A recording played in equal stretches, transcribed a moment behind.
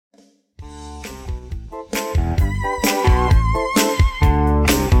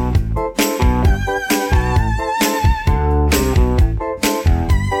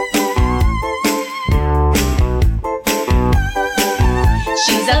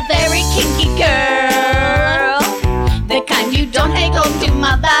a very kinky girl, the kind you don't take home to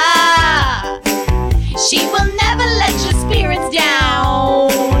mother. She will never let your spirits down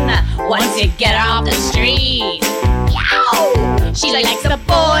once you get her off the street. Yow! She likes the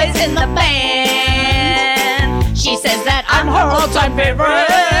boys in the band. She says that I'm her all-time favorite.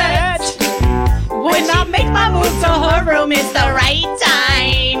 When I make my move to her room, it's the right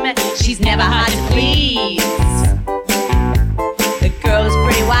time. She's never hard to please. The girl is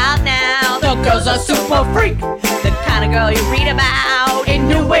pretty wild now. The girl's a super freak. The kind of girl you read about in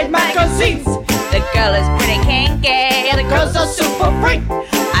New Wave magazines. The girl is pretty kinky. The girl's a super freak.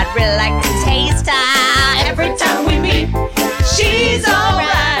 I'd really like to taste her every time we meet. She's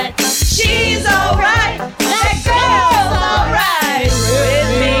alright. She's alright. That girl's alright with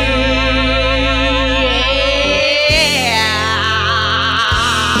me.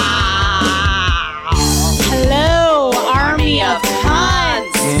 Hello, army of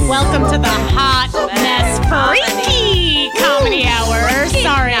cunts. Welcome to the Hot Mess Freaky Comedy Hour.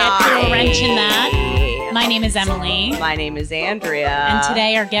 Sorry, I threw a wrench in that. My name is Emily. My name is Andrea. And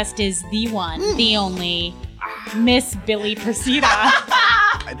today our guest is the one, the only, Miss Billy Procida.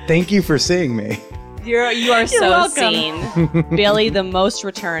 Thank you for seeing me. You are so welcome. seen. Billy, the most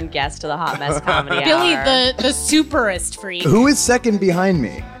returned guest to the Hot Mess Comedy Billy, Hour. the superest freak. Who is second behind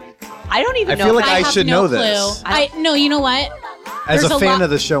me? I don't even I know. feel like I have should no know clue. this. No, you know what? As There's a a fan lot- of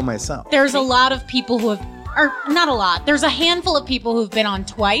the show myself. There's a lot of people who have, or not a lot. There's a handful of people who've been on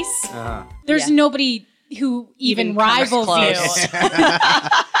twice. There's Yeah. nobody who even comes rivals you. close.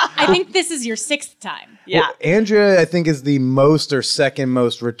 I think this is your sixth time. Yeah. Well, Andrea, I think, is the most or second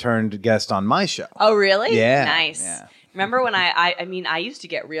most returned guest on my show. Oh, really? Yeah. Nice. Yeah. Remember when I used to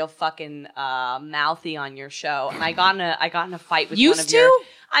get real fucking mouthy on your show, and I got in a fight with one Used of to? your.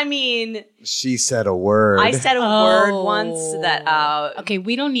 I mean, She said a word. I said a word once that. Okay,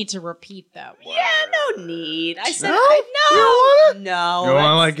 we don't need to repeat that word. Yeah, no need. I said No? no. You don't No. You want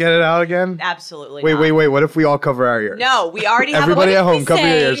to like get it out again? Absolutely. Wait, not. wait. What if we all cover our ears? No, we already have Everybody a, at home, cover your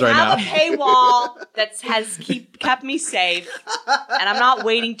say? ears right have now. a paywall that has kept me safe, and I'm not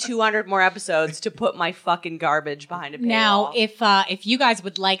waiting 200 more episodes to put my fucking garbage behind a paywall. Now, if you guys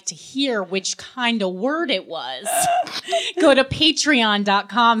would like to hear which kind of word it was, go to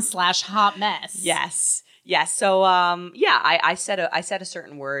patreon.com/hotmess. Yes. So, I said a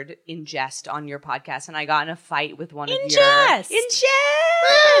certain word in jest on your podcast, and I got in a fight with one of your jest. in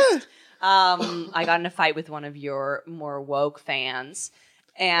jest. I got in a fight with one of your more woke fans,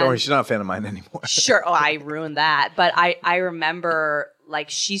 and Don't worry, she's not a fan of mine anymore. sure, I ruined that. But I remember like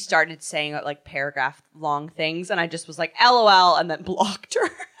she started saying like paragraph long things, and I just was like LOL, and then blocked her.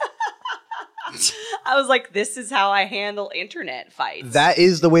 I was like, this is how I handle internet fights. That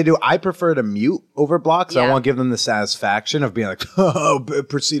is the way to. I prefer to mute over blocks. I Yeah. won't give them the satisfaction of being like, oh,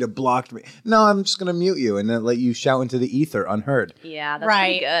 Procida blocked me. No, I'm just gonna mute you and then let you shout into the ether unheard. Yeah, that's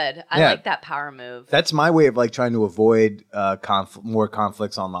Right. pretty good. I Yeah. like that power move. That's my way of like trying to avoid more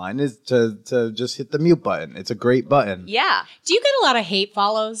conflicts online is to just hit the mute button. It's a great button. Yeah. Do you get a lot of hate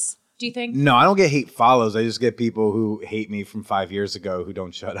follows, do you think? No, I don't get hate follows. I just get people who hate me from 5 years ago who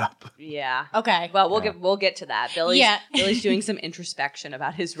don't shut up. Yeah. Okay. Well, we'll get to that. Yeah. Billy's doing some introspection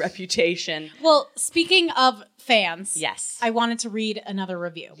about his reputation. Well, speaking of fans, Yes. I wanted to read another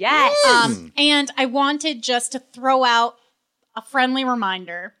review. Yes. And I wanted just to throw out a friendly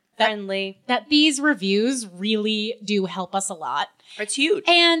reminder Friendly. that these reviews really do help us a lot. It's huge.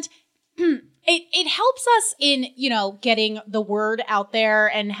 And it helps us in, getting the word out there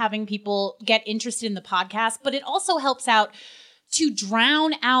and having people get interested in the podcast, but it also helps out to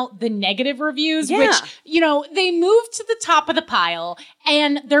drown out the negative reviews, Yeah. which, they move to the top of the pile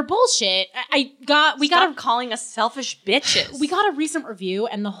and they're bullshit. Stop calling us selfish bitches. We got a recent review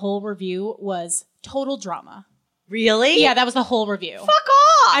and the whole review was total drama. Really? Yeah, that was the whole review. Fuck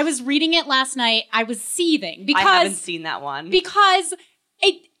off. I was reading it last night. I was seething I haven't seen that one. because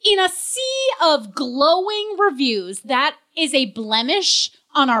in a sea of glowing reviews, that is a blemish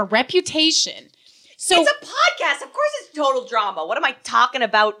on our reputation. So it's a podcast. Of course it's total drama. What am I talking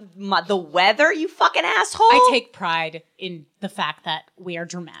about? The weather, you fucking asshole? I take pride in the fact that we are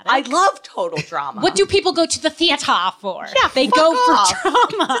dramatic. I love total drama. What do people go to the theater for? Yeah, they fuck go off. for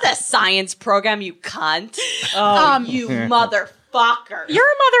drama. It's a science program, you cunt. Oh, you motherfucker. You're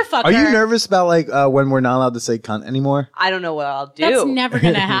a motherfucker. Are you nervous about like when we're not allowed to say cunt anymore? I don't know what I'll do. That's never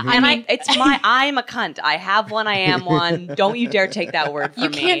gonna happen. I'm a cunt. I have one. I am one. Don't you dare take that word from me.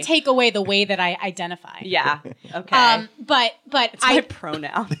 You can't take away the way that I identify. Yeah. Okay. But it's my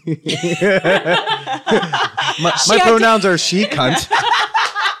pronoun. My pronouns are she cunt.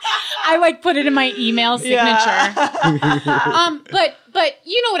 I like put it in my email signature. But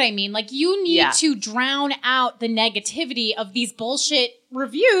you know what I mean? Like you need to drown out the negativity of these bullshit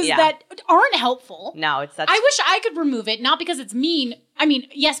reviews that aren't helpful. No, it's that. I wish I could remove it, not because it's mean. I mean,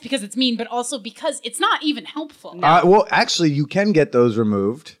 yes, because it's mean, but also because it's not even helpful. Well, actually, you can get those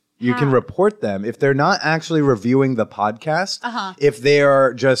removed. You can report them if they're not actually reviewing the podcast, if they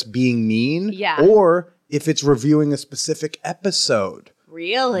are just being mean, or if it's reviewing a specific episode.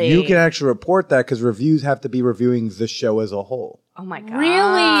 Really? You can actually report that because reviews have to be reviewing the show as a whole. Oh my God. Really?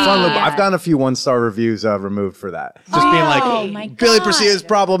 I've gotten a few 1-star reviews removed for that. Just being like, Billy Procida is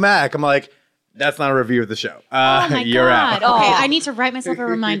problematic. I'm like, that's not a review of the show. You're out. Okay, I need to write myself a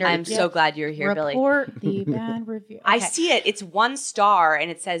reminder. I'm so glad you're here, Billy. Report the bad review. Okay. I see it. It's 1 star and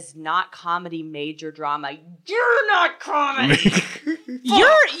it says not comedy, major drama. You're not comedy.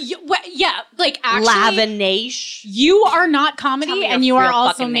 like actually. Lavination. You are not comedy and you are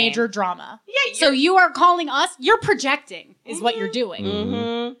also fucking major drama. Yeah. So you are calling us, you're projecting is what you're doing.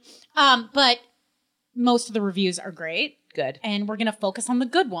 Mm-hmm. But most of the reviews are great. Good. And we're going to focus on the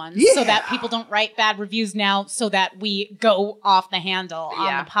good ones so that people don't write bad reviews now so that we go off the handle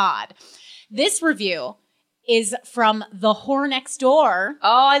on the pod. This review is from The Whore Next Door. Oh,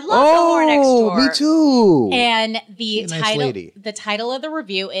 I love The Whore Next Door. Me too. And the nice title of the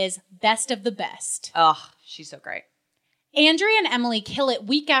review is Best of the Best. Oh, she's so great. Andrea and Emily kill it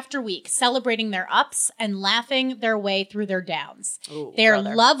week after week, celebrating their ups and laughing their way through their downs. Ooh, They're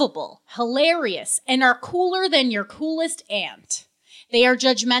lovable, hilarious, and are cooler than your coolest aunt. They are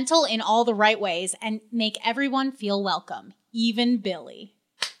judgmental in all the right ways and make everyone feel welcome, even Billy.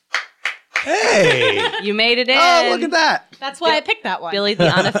 Hey! You made it in. Oh, look at that. That's why I picked that one. Billy, the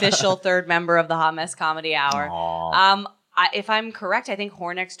unofficial third member of the Hot Mess Comedy Hour. If I'm correct, I think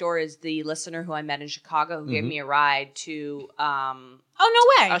Whore Next Door is the listener who I met in Chicago who gave me a ride to oh,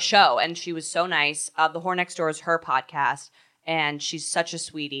 no way. a show. And she was so nice. The Whore Next Door is her podcast. And she's such a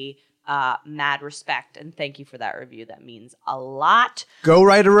sweetie. Mad respect. And thank you for that review. That means a lot. Go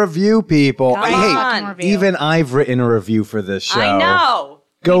write a review, people. Come on. Hey, even I've written a review for this show. I know.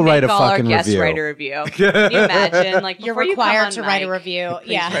 Go write a all fucking our guests review. Write a review. Can you imagine? Like You're before required you to write a review.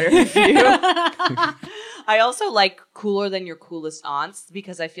 Yeah. write a review. I also like cooler than your coolest aunts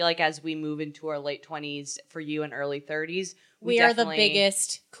because I feel like as we move into our late 20s for you and early 30s, we are the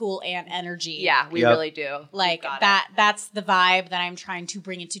biggest cool aunt energy. Yeah, we really do. Like that's the vibe that I'm trying to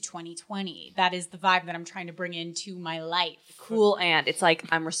bring into 2020. That is the vibe that I'm trying to bring into my life. Cool aunt. It's like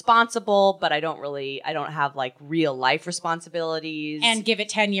I'm responsible, but I don't have like real life responsibilities. And give it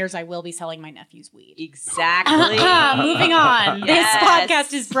 10 years, I will be selling my nephew's weed. Exactly. Moving on. Yes. This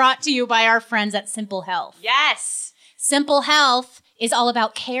podcast is brought to you by our friends at Simple Health. Yes. Simple Health is all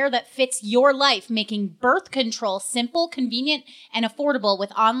about care that fits your life, making birth control simple, convenient, and affordable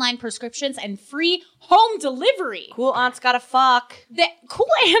with online prescriptions and free home delivery. Cool aunts gotta fuck. Cool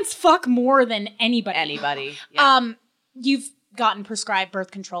aunts fuck more than anybody. Anybody. Yeah. You've gotten prescribed birth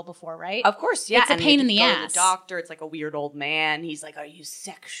control before, right? Of course, yeah. It's a pain in the ass. To the doctor, it's like a weird old man. He's like, "Are you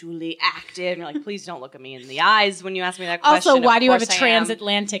sexually active?" And you're like, "Please don't look at me in the eyes when you ask me that question." Also, why do you have a Of course I am.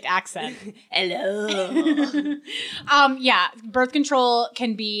 transatlantic accent? Hello. Yeah, birth control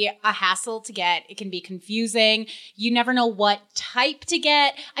can be a hassle to get. It can be confusing. You never know what type to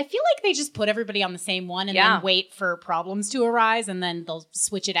get. I feel like they just put everybody on the same one and then wait for problems to arise and then they'll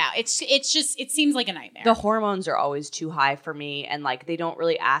switch it out. It seems like a nightmare. The hormones are always too high for me, and like they don't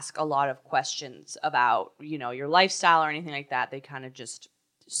really ask a lot of questions about, your lifestyle or anything like that. They kind of just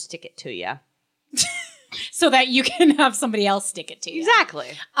stick it to you. So that you can have somebody else stick it to you. Exactly.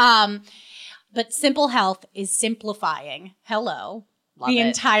 But Simple Health is simplifying. Hello. Love the it.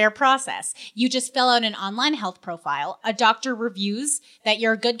 entire process. You just fill out an online health profile, a doctor reviews that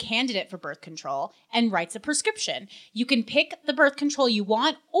you're a good candidate for birth control, and writes a prescription. You can pick the birth control you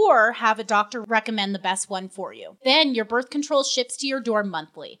want or have a doctor recommend the best one for you. Then your birth control ships to your door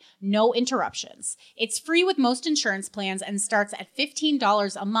monthly. No interruptions. It's free with most insurance plans and starts at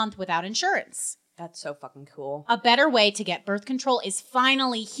 $15 a month without insurance. That's so fucking cool. A better way to get birth control is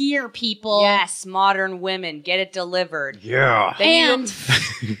finally here, people. Yes, modern women, get it delivered. Yeah. And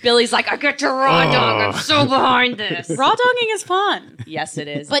Billy's like, I get to raw dog. I'm so behind this. raw dogging is fun. Yes, it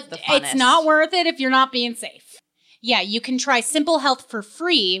is. But the it's funnest. not worth it if you're not being safe. Yeah, you can try Simple Health for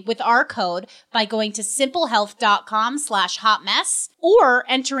free with our code by going to simplehealth.com/hotmess or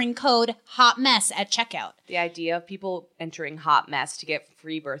entering code HOTMESS at checkout. The idea of people entering hot mess to get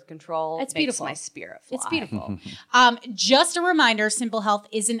free birth control It's makes beautiful. my spirit fly. It's beautiful. Just a reminder, Simple Health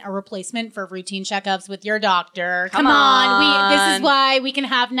isn't a replacement for routine checkups with your doctor. Come on. This is why we can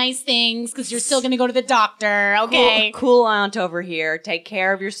have nice things, because you're still going to go to the doctor. Okay. Cool aunt over here. Take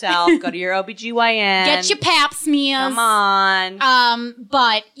care of yourself. Go to your OBGYN. Get your pap smears. Come on.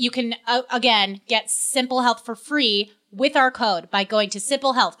 But you can, again, get Simple Health for free with our code by going to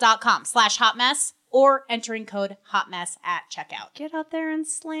simplehealth.com/hotmess or entering code HOTMESS at checkout. Get out there and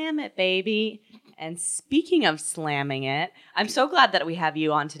slam it, baby. And speaking of slamming it, I'm so glad that we have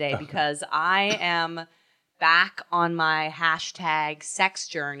you on today because I am back on my hashtag sex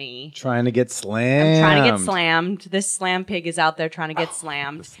journey. Trying to get slammed. I'm trying to get slammed. This slam pig is out there trying to get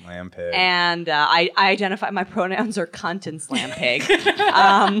slammed. The slam pig. And I identify my pronouns are cunt and slam pig.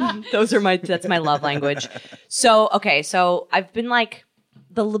 That's my love language. So I've been like,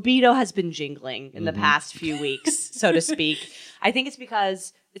 the libido has been jingling in the past few weeks, so to speak. I think it's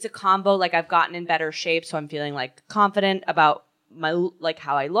because it's a combo. Like I've gotten in better shape, so I'm feeling like confident about my like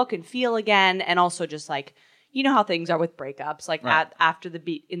how I look and feel again, and also just like you know how things are with breakups. Like after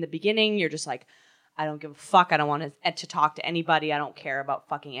in the beginning, you're just like, I don't give a fuck. I don't want to talk to anybody. I don't care about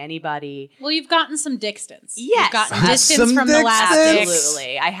fucking anybody. Well, you've gotten some distance. Yes. You've gotten distance from the last distance. six.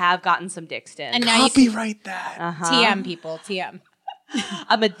 Absolutely. I have gotten some distance. And now copyright that. TM people, TM.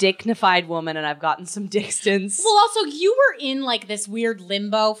 I'm a dignified woman and I've gotten some distance. Well, also, you were in like this weird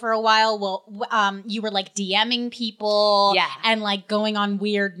limbo for a while. Well, you were like DMing people and like going on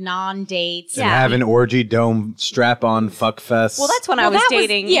weird non-dates. And having orgy dome strap-on fuck fest. Well, that's when I was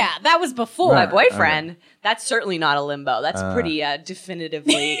dating. That was before. My boyfriend. Okay. That's certainly not a limbo. That's pretty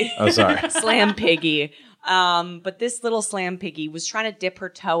definitively slam piggy. But this little slam piggy was trying to dip her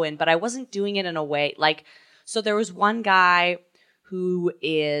toe in, but I wasn't doing it in a way like, so there was one guy who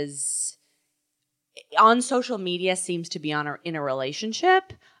is on social media, seems to be in a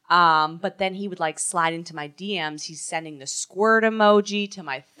relationship. But then he would like slide into my DMs. He's sending the squirt emoji to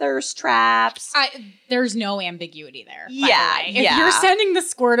my thirst traps. There's no ambiguity there. By the way. If you're sending the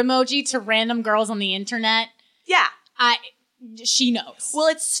squirt emoji to random girls on the internet, she knows. Well,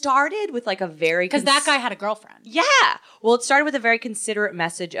 it started with like a very... Because that guy had a girlfriend. Yeah. Well, it started with a very considerate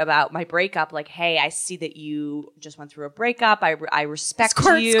message about my breakup. Like, hey, I see that you just went through a breakup. I respect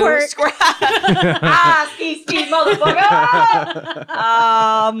you. Squirt. Ski, motherfucker.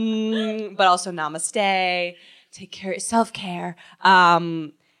 But also namaste. Take care of self-care.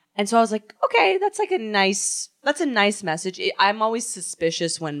 And so I was like, okay, that's a nice message. I'm always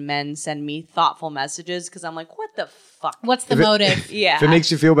suspicious when men send me thoughtful messages because I'm like, what the fuck? What's the motive? If it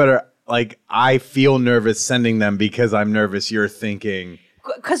makes you feel better, like I feel nervous sending them because I'm nervous you're thinking.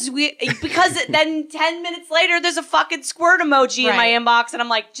 Because then 10 minutes later, there's a fucking squirt emoji in my inbox and I'm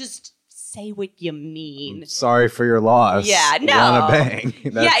like, just say what you mean. Sorry for your loss. Yeah, no. Wanna bang.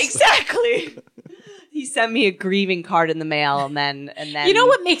 Yeah, exactly. He sent me a grieving card in the mail and then you know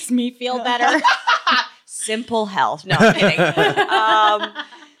what makes me feel better? Simple Health. No, I'm kidding.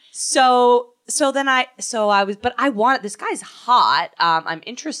 But I wanted, this guy's hot. I'm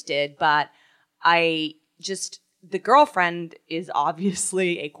interested, but the girlfriend is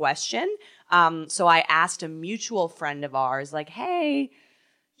obviously a question. So I asked a mutual friend of ours, like, hey,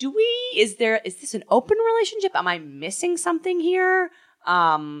 is this an open relationship? Am I missing something here?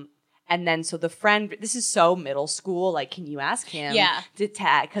 And then so the friend, this is so middle school, like, can you ask him to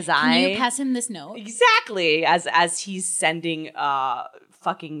tag? Can you pass him this note? Exactly. As he's sending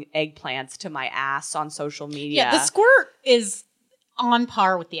fucking eggplants to my ass on social media. Yeah, the squirt is on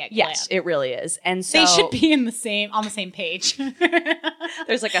par with the eggplant. Yes, it really is. And so they should be on the same page.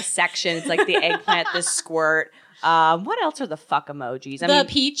 There's like a section. It's like the eggplant, the squirt. What else are the fuck emojis?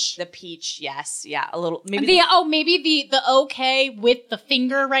 Peach. The peach, yes. Yeah, a little. Maybe the okay with the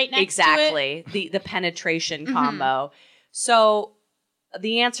finger right next to it. Exactly. The penetration combo. So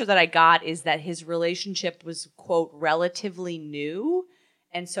the answer that I got is that his relationship was, quote, relatively new.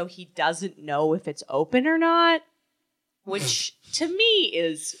 And so he doesn't know if it's open or not, which to me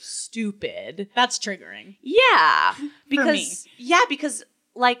is stupid. That's triggering. Yeah. For me. Because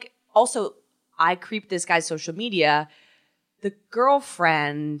like also I creeped this guy's social media. The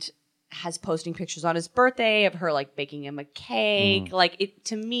girlfriend has posting pictures on his birthday of her like baking him a cake. Like it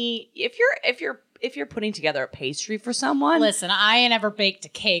to me, if you're putting together a pastry for someone. Listen, I never baked a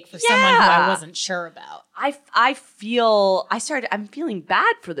cake for someone who I wasn't sure about. I'm feeling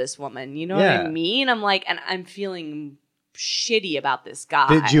bad for this woman. You know what I mean? I'm like, and I'm feeling shitty about this guy.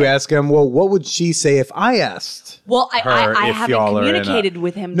 Did you ask him, well, what would she say if I asked? Well, I if haven't y'all are in communicated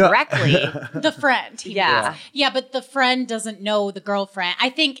with him directly. The friend. Yeah. Yeah, but the friend doesn't know the girlfriend. I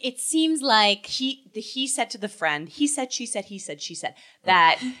think it seems like he said to the friend, he said, she said, he said, she said,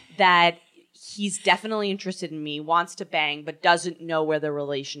 that he's definitely interested in me, wants to bang, but doesn't know where the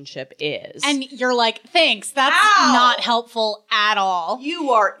relationship is. And you're like, thanks, that's not helpful at all.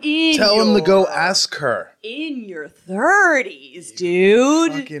 You are Tell him to go ask her. In your 30s,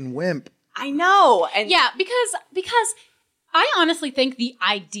 dude. Fucking wimp. I know. And yeah, because I honestly think the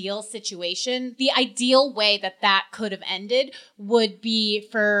ideal situation, the ideal way that could have ended would be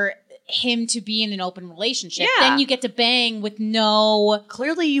for him to be in an open relationship. Yeah. Then you get to bang with no...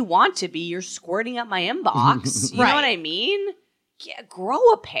 Clearly you want to be. You're squirting up my inbox. You know what I mean? Yeah, grow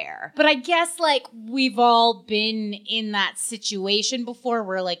a pair. But I guess, like, we've all been in that situation before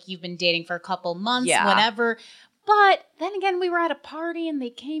where, like, you've been dating for a couple months, whatever. But then again, we were at a party and they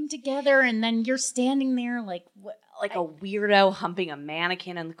came together and then you're standing there like... Like a weirdo humping a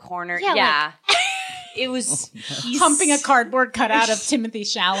mannequin in the corner. Yeah. Like, it was... humping a cardboard cutout of Timothy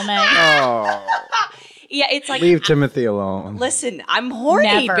Chalamet. Oh. Yeah, it's like... Leave Timothy alone. Listen, I'm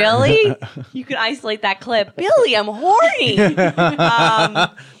horny, Never. Billy. You can isolate that clip. Billy, I'm horny. It's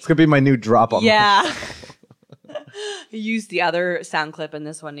going to be my new drop on Yeah. Use the other sound clip and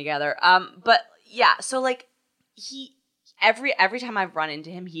this one together. But yeah, so like every time I've run into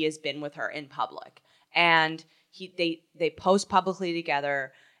him, he has been with her in public. And they post publicly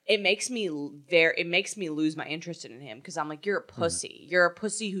together. It makes me lose my interest in him because I'm like, you're a pussy. You're a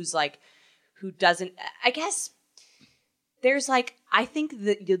pussy who's like, who doesn't. I guess there's like, I think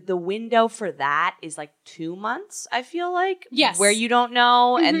the window for that is like 2 months. I feel like, yes, where you don't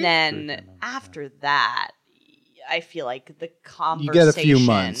know, and then after that, I feel like the conversation. You get a few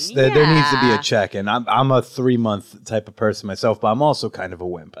months. There needs to be a check-in. I'm a 3-month type of person myself, but I'm also kind of a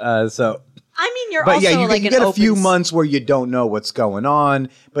wimp. So. I mean, you're but also you like get a few months where you don't know what's going on,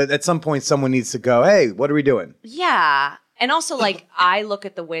 but at some point someone needs to go, hey, what are we doing? Yeah. And also, like, I look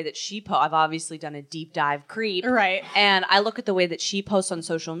at the way that she posts. I've obviously done a deep dive creep. Right. And I look at the way that she posts on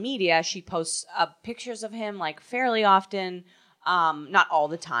social media. She posts pictures of him, like, fairly often. Not all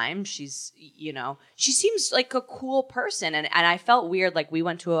the time. She's, she seems like a cool person. And I felt weird. Like, we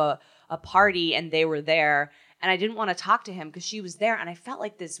went to a party and they were there. And I didn't want to talk to him because she was there. And I felt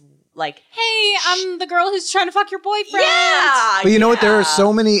like this, like... Hey, I'm the girl who's trying to fuck your boyfriend. Yeah! But you know what? There are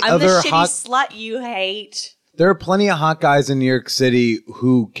so many I'm other the shitty slut you hate. There are plenty of hot guys in New York City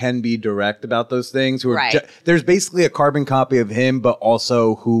who can be direct about those things. Who are there's basically a carbon copy of him, but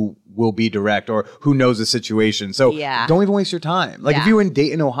also who will be direct or who knows the situation. So don't even waste your time. Like if you were in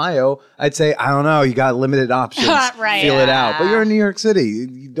Dayton, Ohio, I'd say, I don't know, you got limited options. Right. Feel it out. But you're in New York City.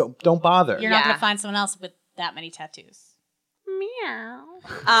 You don't bother. You're not going to find someone else with that many tattoos. Meow.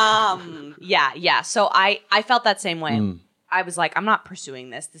 Yeah. So I felt that same way. I was like, I'm not pursuing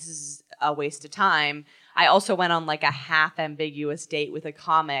this. This is a waste of time. I also went on like a half ambiguous date with a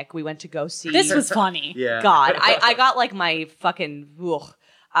comic. We went to go see. This was funny. Yeah. God, I got like my fucking.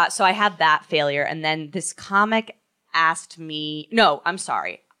 So I had that failure, and then this comic asked me. No, I'm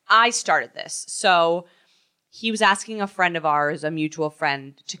sorry. I started this. So he was asking a friend of ours, a mutual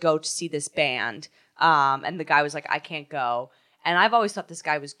friend, to go to see this band. And the guy was like, I can't go. And I've always thought this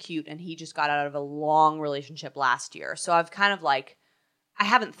guy was cute, and he just got out of a long relationship last year. So I've kind of like, I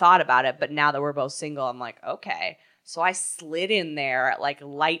haven't thought about it, but now that we're both single, I'm like, okay. So I slid in there at like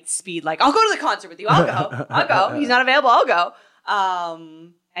light speed, like, I'll go to the concert with you. I'll go. He's not available. I'll go.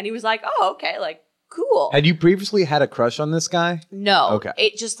 And he was like, oh, okay. Like, cool. Had you previously had a crush on this guy? No. Okay.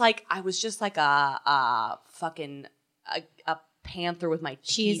 It just like, I was just like a fucking, a panther with my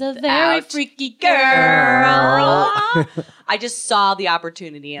teeth She's a very out. freaky girl. girl. I just saw the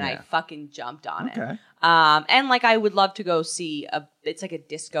opportunity and I fucking jumped on it. Okay. And like I would love to go see it's like a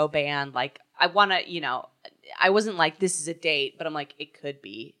disco band. Like I want to, I wasn't like this is a date, but I'm like it could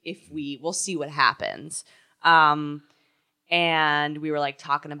be if we'll see what happens. And we were like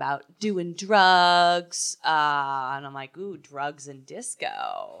talking about doing drugs. And I'm like, ooh, drugs and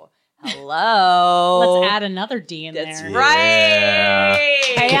disco. Hello. Let's add another D in That's there.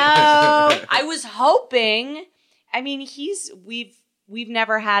 right. Yeah. I was hoping. I mean, we've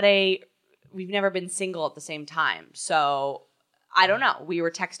never been single at the same time. So I don't know. We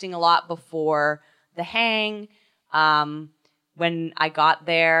were texting a lot before the hang. When I got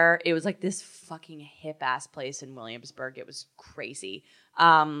there, it was like this fucking hip ass place in Williamsburg. It was crazy.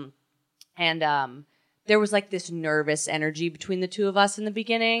 There was like this nervous energy between the two of us in the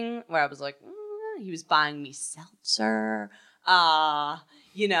beginning where I was like, he was buying me seltzer.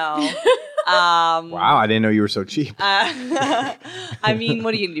 Wow, I didn't know you were so cheap. I mean,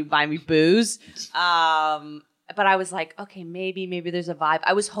 what are you gonna do? Buy me booze? But I was like, okay, maybe there's a vibe.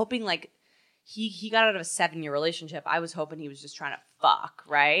 I was hoping like he got out of a 7-year relationship. I was hoping he was just trying to fuck,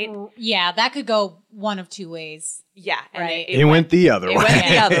 right? Yeah, that could go one of two ways. Yeah, and right. It went the other way. It went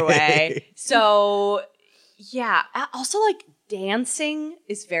the other way. So, yeah. Also, like, dancing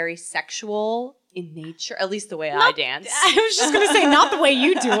is very sexual in nature, at least the way I dance. I was just going to say, not the way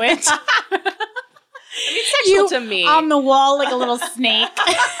you do it. I mean, sexual to me. On the wall like a little snake.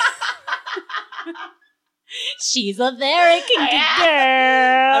 She's a very kinky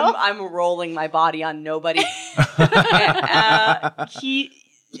girl. I'm rolling my body on nobody.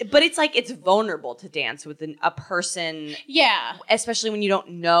 But it's like it's vulnerable to dance with a person. Yeah. Especially when you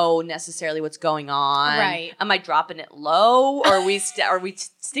don't know necessarily what's going on. Right. Am I dropping it low? Or are we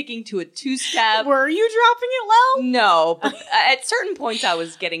sticking to a 2-step? Were you dropping it low? No. But at certain points, I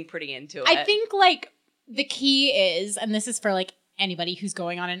was getting pretty into it. I think like the key is, and this is for like anybody who's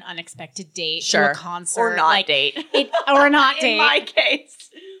going on an unexpected date to a concert. Or not like, date. Or not date. In my case.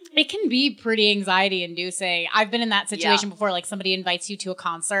 It can be pretty anxiety inducing. I've been in that situation before. Like somebody invites you to a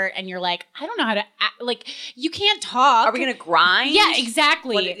concert and you're like, I don't know how to act. Like you can't talk. Are we going to grind? Yeah,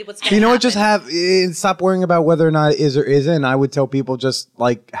 exactly. What's gonna You know what? happen? Just stop worrying about whether or not it is or isn't. I would tell people just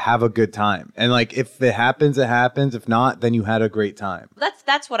like have a good time. And like if it happens, it happens. If not, then you had a great time.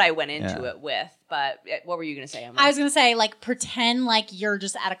 That's what I went into it with. But what were you going to say, Emily? I was going to say like pretend like you're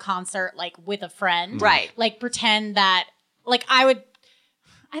just at a concert like with a friend. Right. Like pretend that like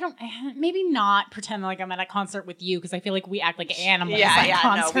maybe not pretend like I'm at a concert with you because I feel like we act like animals at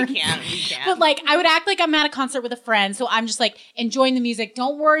concerts. No, we can't. But like I would act like I'm at a concert with a friend, so I'm just like enjoying the music.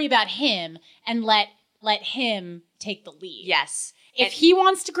 Don't worry about him and let him take the lead. Yes. If he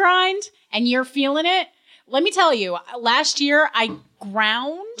wants to grind and you're feeling it, let me tell you, last year I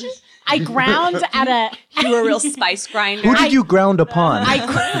ground at a You were a real spice grinder. Who did you ground upon?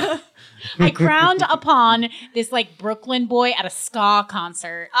 I ground upon this like Brooklyn boy at a ska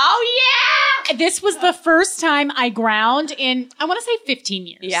concert. Oh yeah! This was the first time I ground in I want to say 15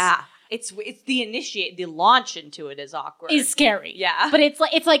 years. Yeah. It's the launch into it is awkward. Is scary. Yeah. But it's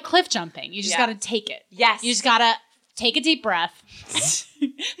like cliff jumping. You just got to take it. Yes. You just got to take a deep breath.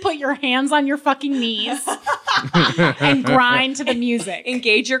 Put your hands on your fucking knees and grind to the music.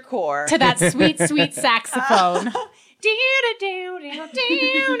 Engage your core. To that sweet, sweet saxophone.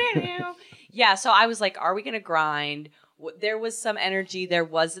 Yeah, so I was like, are we going to grind? There was some energy. There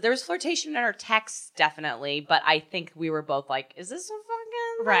was flirtation in our texts, definitely. But I think we were both like, is this a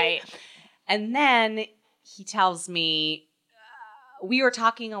fucking right? And then he tells me, we were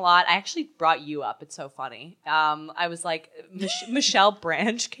talking a lot. I actually brought you up. It's so funny. I was like, Michelle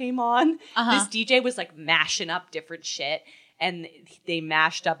Branch came on. This DJ was like mashing up different shit. And they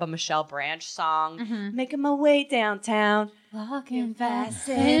mashed up a Michelle Branch song, making my way downtown, walking fast,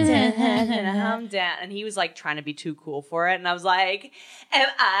 and I'm down. And he was like trying to be too cool for it. And I was like, if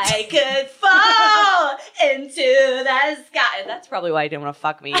I could fall into the sky. And that's probably why he didn't want to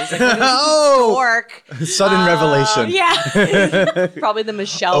fuck me. He was like, dork. Sudden revelation. Yeah. Probably the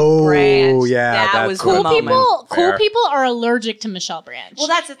Michelle Branch. Oh, yeah. That was cool the moment. Cool people are allergic to Michelle Branch. Well,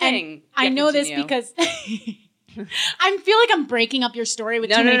 that's the thing. And I know this because I feel like I'm breaking up your story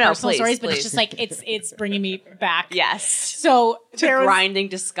with too many personal stories, but it's just like it's bringing me back. Yes. So grinding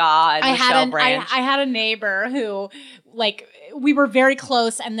to ska and Michelle Branch. I had a neighbor who, like, we were very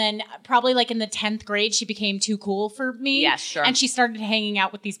close, and then probably like in the 10th grade, she became too cool for me. Yes, sure. And she started hanging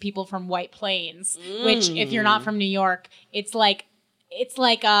out with these people from White Plains, which, if you're not from New York, it's like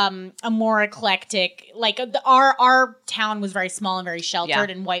a more eclectic, like our town was very small and very sheltered,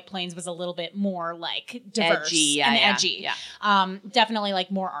 and White Plains was a little bit more like diverse and edgy. Yeah. Definitely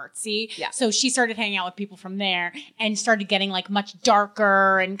like more artsy. Yeah. So she started hanging out with people from there and started getting like much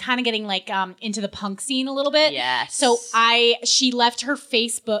darker and kind of getting like into the punk scene a little bit. Yes. So she left her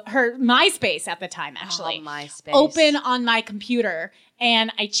MySpace at the time actually. Oh, MySpace. Open on my computer.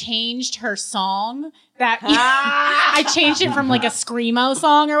 And I changed her song I changed it from like a Screamo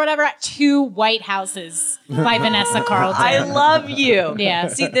song or whatever to White Houses by Vanessa Carlton. I love you. Yeah.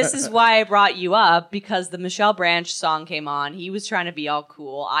 See, this is why I brought you up, because the Michelle Branch song came on. He was trying to be all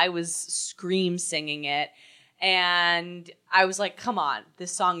cool. I was scream singing it. And I was like, come on,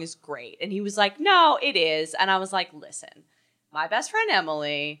 this song is great. And he was like, no, it is. And I was like, listen, my best friend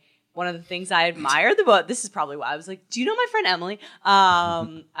Emily, one of the things I admire the most, this is probably why I was like, do you know my friend Emily?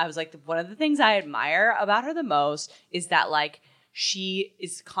 I was like, one of the things I admire about her the most is that like she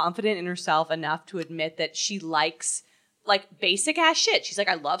is confident in herself enough to admit that she likes like basic ass shit. She's like,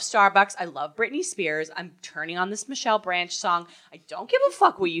 I love Starbucks. I love Britney Spears. I'm turning on this Michelle Branch song. I don't give a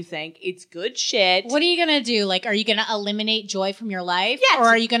fuck what you think. It's good shit. What are you going to do? Like, are you going to eliminate joy from your life? Yeah, or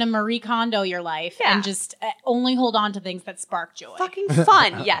are you going to Marie Kondo your life and just only hold on to things that spark joy? Fucking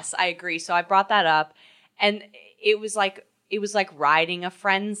fun. Yes, I agree. So I brought that up. And it was like riding a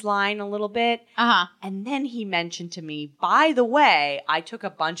friend's line a little bit. Uh-huh. And then he mentioned to me, by the way, I took a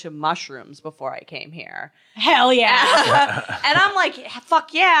bunch of mushrooms before I came here. Hell yeah. And I'm like,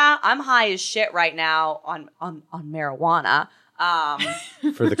 fuck yeah. I'm high as shit right now on marijuana.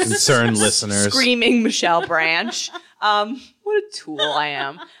 For the concerned listeners. Screaming Michelle Branch. What a tool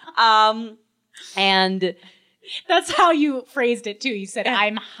I am. And that's how you phrased it too. You said,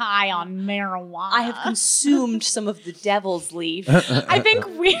 I'm high on marijuana. I have consumed some of the devil's leaf. I think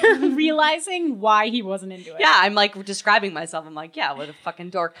we're realizing why he wasn't into it. Yeah, I'm like describing myself. I'm like, yeah, what a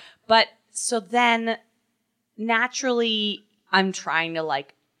fucking dork. But so then naturally I'm trying to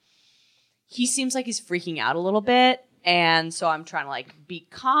like, he seems like he's freaking out a little bit. And so I'm trying to like be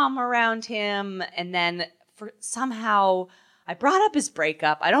calm around him. And then somehow I brought up his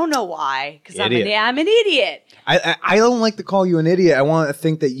breakup. I don't know why, because I'm an idiot. I don't like to call you an idiot. I want to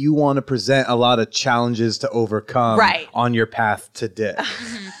think that you want to present a lot of challenges to overcome on your path to dick.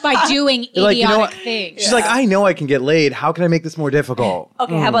 By doing idiotic things. She's like, I know I can get laid. How can I make this more difficult?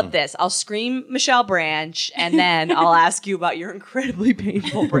 Okay, how about this? I'll scream Michelle Branch, and then I'll ask you about your incredibly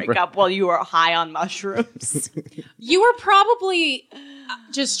painful breakup while you are high on mushrooms. You were probably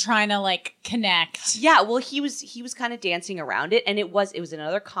just trying to like connect. Yeah, well, he was kind of dancing around it, and it was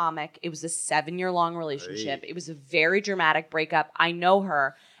another comic. It was a 7-year-long relationship. It was a very dramatic breakup. I know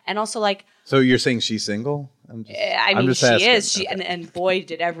her, and also like. So you're saying she's single? I mean, she is. And boy,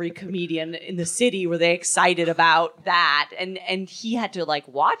 did every comedian in the city were they excited about that, and he had to like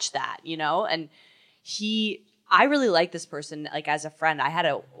watch that, you know, and I really like this person like as a friend. I had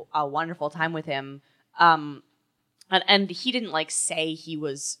a wonderful time with him. And he didn't like say it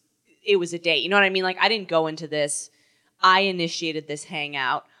was a date. You know what I mean? Like I didn't go into this. I initiated this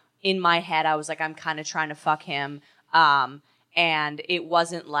hangout. In my head, I was like, I'm kind of trying to fuck him. And it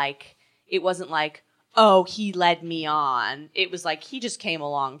wasn't like, oh, he led me on. It was like, he just came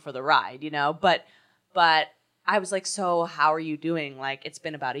along for the ride, you know? But I was like, so how are you doing? Like, it's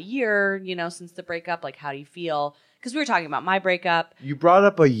been about a year, you know, since the breakup. Like, how do you feel? Because we were talking about my breakup. You brought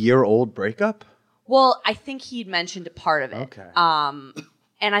up a year-old breakup? Well, I think he'd mentioned a part of it. Okay.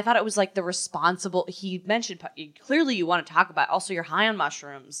 And I thought it was like he mentioned, clearly you want to talk about, also you're high on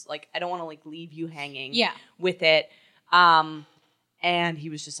mushrooms. Like, I don't want to like leave you hanging with it. And he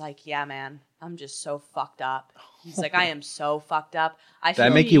was just like, yeah, man, I'm just so fucked up. He's like, I am so fucked up. Did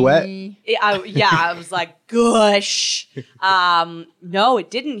that make you wet? I was like, gush. No,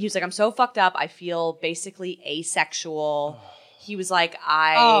 it didn't. He was like, I'm so fucked up. I feel basically asexual. He was like,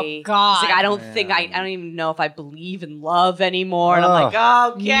 oh God. He's like, I don't even know if I believe in love anymore. And I'm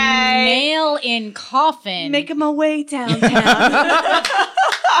like, okay. Nail in coffin. Making my way downtown.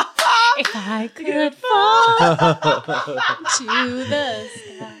 If I could fall to the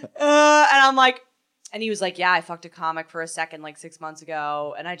sky. And I'm like, and he was like, yeah, I fucked a comic for a second like 6 months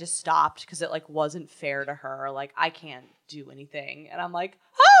ago. And I just stopped because it like wasn't fair to her. Like, I can't do anything. And I'm like,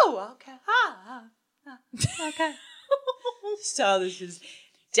 oh, okay. Okay. So this is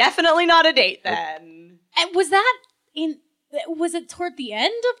definitely not a date then. And was it toward the end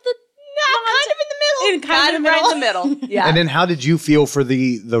of the kind of right in the middle. Yeah. And then how did you feel for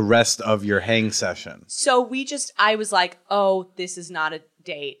the rest of your hang session? So I was like, oh, this is not a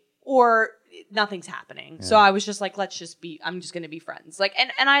date or nothing's happening. Yeah. So I was just like, I'm just going to be friends. Like,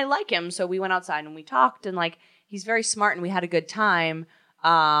 and I like him. So we went outside and we talked and like, he's very smart and we had a good time.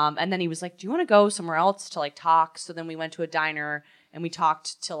 And then he was like, do you want to go somewhere else to like talk? So then we went to a diner and we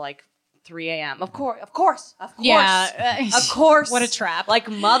talked till like 3 a.m. Of course. Yeah. Of course. What a trap. Like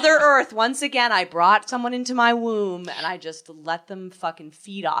Mother Earth, once again, I brought someone into my womb and I just let them fucking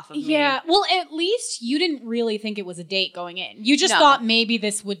feed off of me. Yeah. Well, at least you didn't really think it was a date going in. You just thought maybe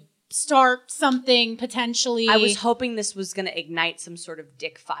this would start something potentially. I was hoping this was going to ignite some sort of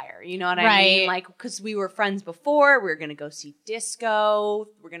dick fire. You know what I mean? Like, because we were friends before. We were going to go see disco.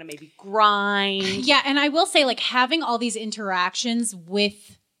 We're going to maybe grind. Yeah. And I will say, like, having all these interactions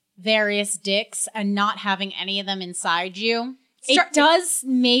with various dicks and not having any of them inside you, it does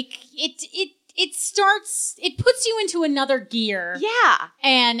make it puts you into another gear. Yeah.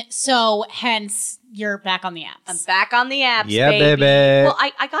 And so hence you're back on the apps. I'm back on the apps, yeah, baby. Well,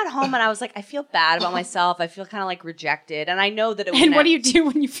 I got home and I was like, I feel bad about myself. I feel kind of like rejected. And I know that it was. And what do you do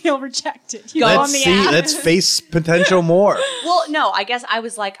when you feel rejected? Let's face potential more. Well, no, I guess I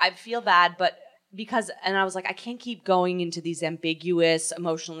was like, I feel bad, but and I was like, I can't keep going into these ambiguous,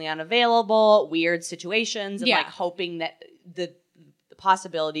 emotionally unavailable, weird situations and like hoping that the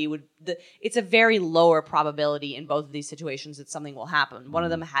possibility it's a very lower probability in both of these situations that something will happen. One of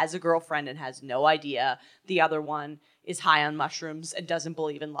them has a girlfriend and has no idea. The other one is high on mushrooms and doesn't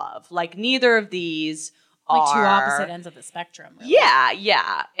believe in love. Like neither of these like two opposite ends of the spectrum. Really.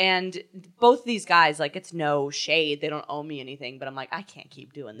 Yeah. And both these guys, like it's no shade. They don't owe me anything, but I'm like, I can't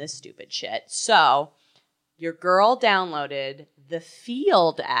keep doing this stupid shit. So your girl downloaded the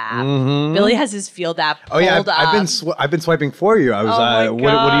Field app. Mm-hmm. Billy has his Field app pulled up. I've been swiping for you. I was. What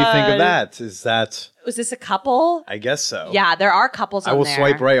do you think of that? Was this a couple? I guess so. Yeah, there are couples on there. I will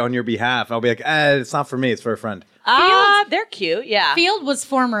swipe right on your behalf. I'll be like, it's not for me. It's for a friend. They're cute. Yeah. Field was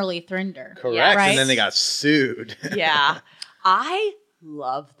formerly Thrinder. Correct. Yeah, right? And then they got sued. Yeah. I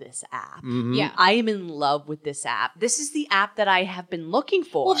love this app. Mm-hmm. Yeah. I am in love with this app. This is the app that I have been looking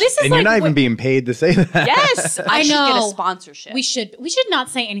for. Well, this is and you're not even being paid to say that. Yes. I should know. get a sponsorship. We should not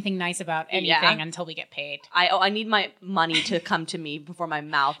say anything nice about anything until we get paid. I need my money to come to me before my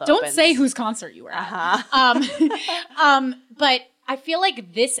mouth opens. Don't say whose concert you were at. But I feel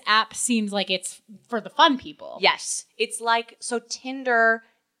like this app seems like it's for the fun people. Yes. It's like, so Tinder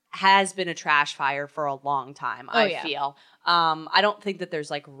has been a trash fire for a long time, I feel. I don't think that there's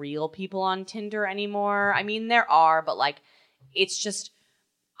like real people on Tinder anymore. I mean, there are, but like, it's just,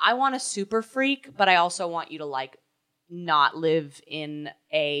 I want a super freak, but I also want you to like not live in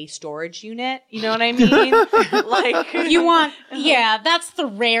a storage unit. You know what I mean? Like you want, that's the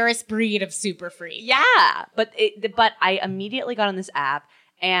rarest breed of super freak. Yeah, but I immediately got on this app,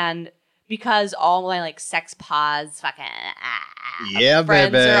 and because all my like sex pods fucking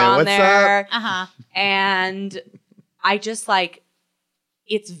friends baby. are on What's there, up? And I just like,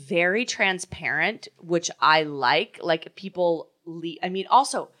 it's very transparent, which I like. Like people, I mean,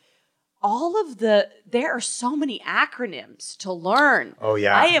 also. There are so many acronyms to learn. Oh,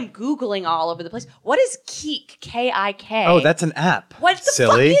 yeah. I am Googling all over the place. What is Kik? K-I-K? Oh, that's an app. What the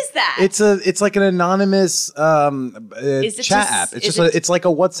Silly. fuck is that? It's like an anonymous chat app. It's like a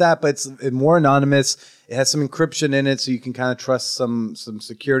WhatsApp, but it's more anonymous. It has some encryption in it, so you can kind of trust some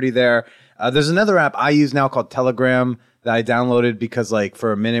security there. There's another app I use now called Telegram that I downloaded because like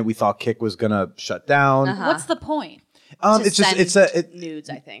for a minute we thought Kik was gonna shut down. What's the point? It's nudes,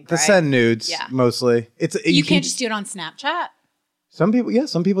 I think. To send nudes, mostly. You can't just do it on Snapchat. Some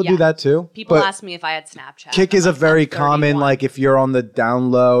people do that too. People ask me if I had Snapchat. Kik is a very common, like if you're on the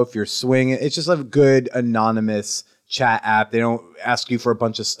down low, if you're swinging, it's just a good anonymous chat app. They don't ask you for a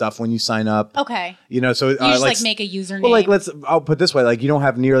bunch of stuff when you sign up. Okay. You know, so you just like make a username. Well, like I'll put it this way, like you don't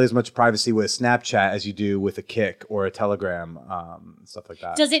have nearly as much privacy with Snapchat as you do with a Kik or a Telegram, stuff like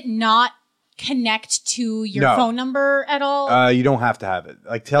that. Does it not connect to your phone number at all? You don't have to have it.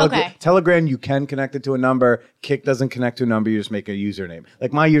 Like Telegram, you can connect it to a number. Kik doesn't connect to a number. You just make a username.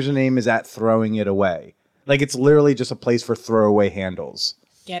 Like my username is at throwing it away. Like it's literally just a place for throwaway handles.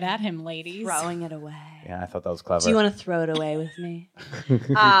 Get at him, ladies. Throwing it away. Yeah, I thought that was clever. Do you want to throw it away with me?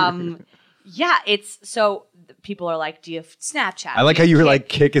 Yeah, it's so people are like, do you have Snapchat? I like how you were like,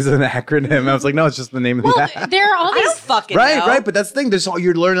 Kik is an acronym. I was like, no, it's just the name of the app. There are all these. I don't fucking know. Right. But that's the thing.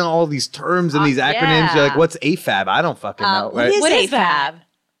 You're learning all these terms and these acronyms. Yeah. You're like, what's AFAB? I don't fucking know. Right? What is AFAB?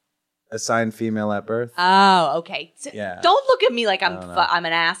 Assigned female at birth. Oh, okay. So yeah. Don't look at me like I'm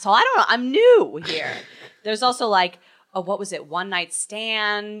an asshole. I don't know. I'm new here. There's also like, what was it? One night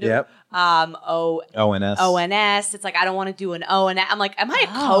stand. Yep. ONS. ONS. It's like, I don't want to do an ONS. I'm like, am I a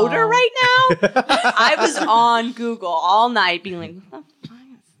coder right now? I was on Google all night being like, what the fuck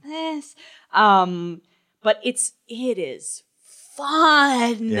is this? But it is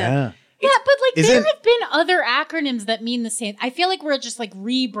fun. Yeah. Yeah, but like there have been other acronyms that mean the same. I feel like we're just like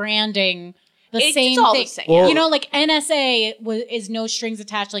rebranding the same all thing. The same. Well, you know, like NSA is no strings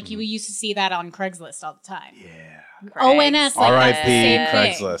attached. Like you used to see that on Craigslist all the time. Yeah. ONS, like R.I.P.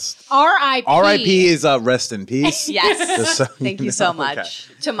 Craigslist. R.I.P. R.I.P. is rest in peace. Yes. Thank you so much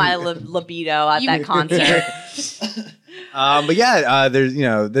to my libido at that concert. But yeah,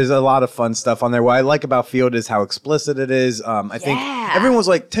 there's a lot of fun stuff on there. What I like about Field is how explicit it is. I think everyone's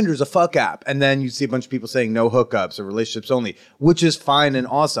like, Tinder's a fuck app. And then you see a bunch of people saying no hookups or relationships only, which is fine and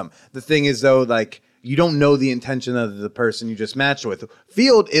awesome. The thing is though, like, you don't know the intention of the person you just matched with.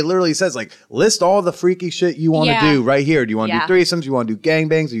 Field, it literally says like, list all the freaky shit you want to do right here. Do you want to do threesomes? You want to do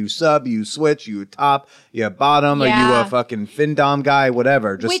gangbangs? Are you sub? You switch? You top? You bottom? Are you a fucking findom guy?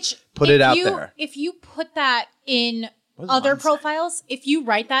 Whatever. Just put it out there. If you put that in other profiles, if you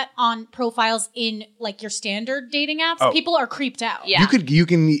write that on profiles in like your standard dating apps, people are creeped out. Yeah. You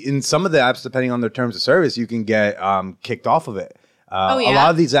can in some of the apps, depending on their terms of service, you can get kicked off of it. Oh, yeah? A lot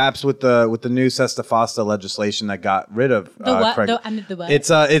of these apps with the new Sesta Fosta legislation that got rid of The what? Craig- The what? It's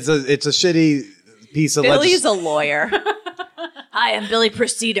a shitty piece of Billy's legislation. a lawyer. Hi, I'm Billy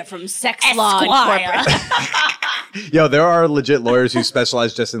Procida from Sex Law Esquire. Incorporated. Yo, there are legit lawyers who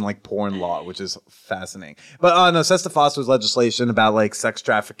specialize just in like porn law, which is fascinating. But no, Sesta Fosta was legislation about like sex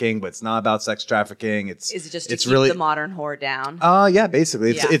trafficking, but it's not about sex trafficking. Is it just to it's keep really the modern whore down? yeah,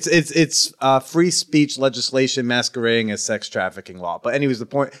 basically, Yeah. it's free speech legislation masquerading as sex trafficking law. But anyways, the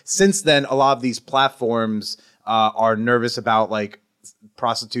point. Since then, a lot of these platforms are nervous about like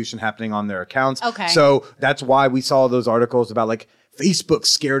prostitution happening on their accounts. Okay. So that's why we saw those articles about like Facebook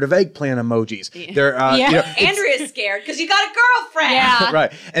scared of eggplant emojis. They're Andrea's scared because you got a girlfriend. Yeah.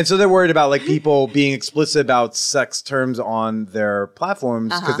 right. And so they're worried about like people being explicit about sex terms on their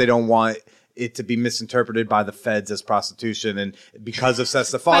platforms because they don't want it to be misinterpreted by the feds as prostitution. And because of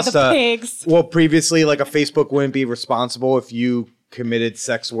Sesta By the Fosta, pigs. well, previously like a Facebook wouldn't be responsible if you committed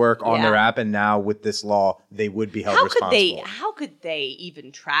sex work on their app, and now with this law they would be held responsible. How could they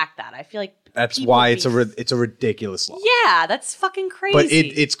even track that? I feel like That's people why be- it's a ridiculous law. Yeah, that's fucking crazy. But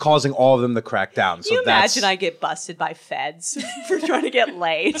it's causing all of them to crack down. Can you imagine I get busted by feds for trying to get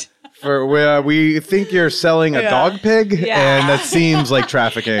laid? we think you're selling a dog pig, Yeah. and that seems like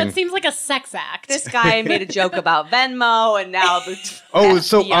trafficking. That seems like a sex act. This guy made a joke about Venmo, and now the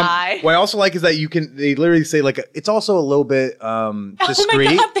So FBI. what I also like is that they literally say like it's also a little bit discreet. Oh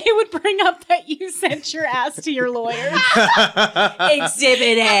my God, they would bring up that you sent your ass to your lawyer.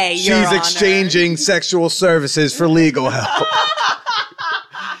 Exhibit A. Your She's Honor. exchanging sexual services for legal help.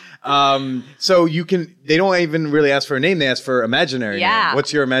 So they don't even really ask for a name, they ask for imaginary name.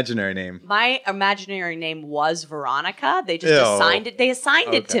 What's your imaginary name? My imaginary name was Veronica. They just Ew. assigned it. They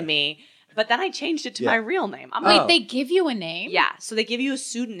assigned it to Okay. me, but then I changed it to my real name. I'm Wait, like, they give you a name? yeah. So they give you a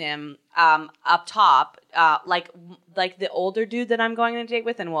pseudonym up top, like the older dude that I'm going on a date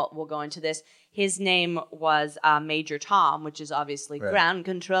with, and we'll go into this. His name was Major Tom, which is obviously ground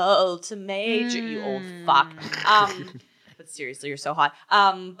control to Major. You old fuck. But seriously, you're so hot.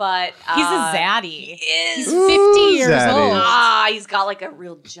 But He's a zaddy. He is. He's 50 years zaddy. old. He's got like a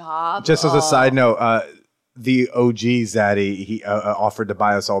real job. Just as a side note, the OG Zaddy, he offered to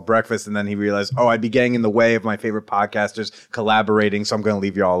buy us all breakfast, and then he realized, I'd be getting in the way of my favorite podcasters collaborating, so I'm going to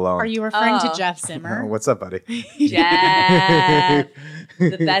leave you all alone. Are you referring to Jeff Zimmer? What's up, buddy? Jeff,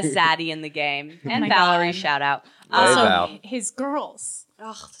 the best zaddy in the game, and my Valerie, God. shout out. Hey, So Val. his girls.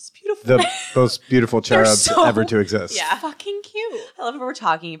 Oh, that's beautiful. The most beautiful cherubs so- ever to exist. Yeah. Fucking cute. I love how we're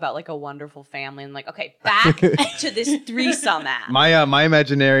talking about like a wonderful family and like, okay, back to this threesome app. My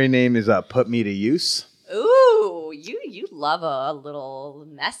imaginary name is Put Me to Use. Ooh, you love a little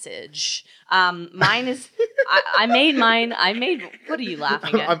message. Mine is I made mine. What are you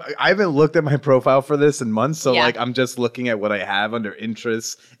laughing at? I haven't looked at my profile for this in months, so Yeah. like I'm just looking at what I have under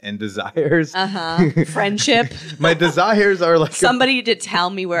interests and desires. Friendship. My desires are like Somebody to tell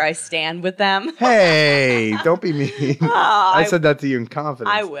me where I stand with them. hey, don't be mean. I said that to you in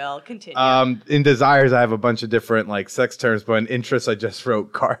confidence. I will continue. In desires, I have a bunch of different like sex terms, but in interests, I just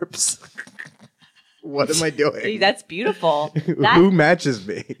wrote carbs. What am I doing? That's beautiful. Who matches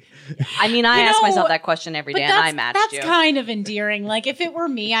me? I mean, I You ask know, myself that question every But day, and I matched that's you. kind of endearing. Like, if it were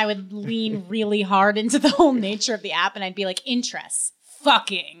me, I would lean really hard into the whole nature of the app, and I'd be like, interests,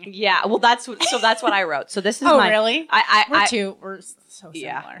 fucking. Yeah, well, that's what I wrote. So this is Oh, my. really? We're so similar.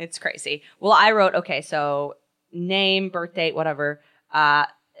 Yeah, it's crazy. Well, I wrote so name, birth date, whatever.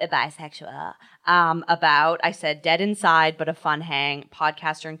 Bisexual. I said dead inside but a fun hang,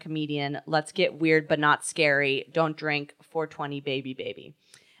 podcaster and comedian. Let's get weird but not scary. Don't drink. 420 baby.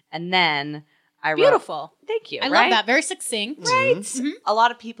 And then I wrote. Beautiful. Thank you. I right? love that. Very succinct. Right. A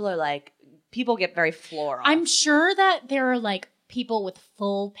lot of people are like, people get very floral. I'm sure that there are like people with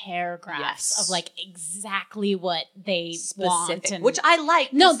full paragraphs Yes. of like exactly what they want. specific, And which I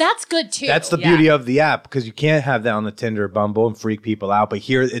like. no, that's good too. That's the beauty of the app because you can't have that on the Tinder, Bumble, and freak people out. But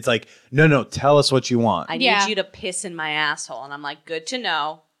here, it's like, no, tell us what you want. I Yeah. need you to piss in my asshole, and I'm like, good to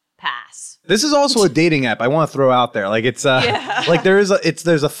know. Pass. This is also a dating app. I want to throw out there, like it's like there's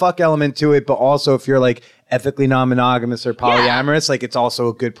a fuck element to it, but also if you're like ethically non-monogamous or polyamorous, like it's also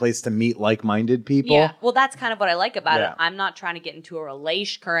a good place to meet like-minded people. Yeah. Well, that's kind of what I like about Yeah. it. I'm not trying to get into a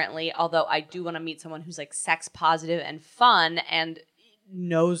relation currently, although I do want to meet someone who's like sex positive and fun and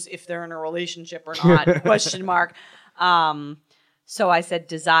knows if they're in a relationship or not. Question mark. So I said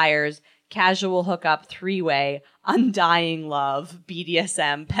desires, casual hookup, 3-way, undying love,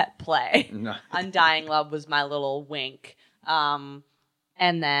 BDSM, pet play. No. Undying love was my little wink. And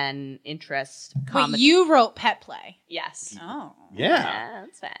and then interest. But you wrote pet play. Yes. Oh. Yeah.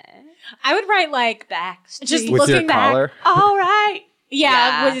 That's fine. I would write like Back. just With looking your back. collar. All right.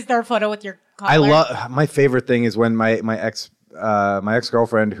 Yeah. Was there a photo with your collar? I love my favorite thing is when my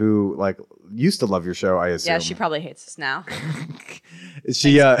ex-girlfriend who like used to love your show, I assume. Yeah, she probably hates us now.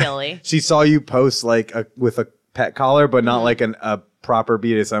 Billy. She saw you post like with a pet collar, but not like a proper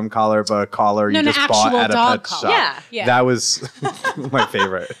BDSM collar, but a collar you just bought at a pet shop. Yeah. That was my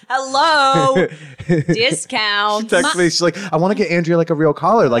favorite. Hello. Discount. She texted me, she's like, I want to get Andrea like a real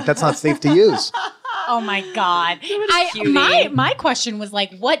collar. Like that's not safe to use. Oh my God. My question was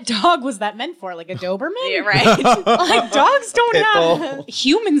like, what dog was that meant for? Like a Doberman? Yeah, right. Like dogs don't Pitbull. have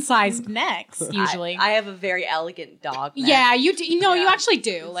human-sized necks usually. I have a very elegant dog neck. Yeah, you do. You Yeah. actually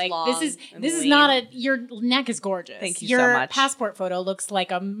do. It's Like long this and is lean. not your neck is gorgeous. Thank you your so much. passport photo looks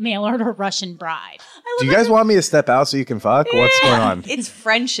like a mail order Russian bride. Do you guys want me to step out so you can fuck? What's going on? It's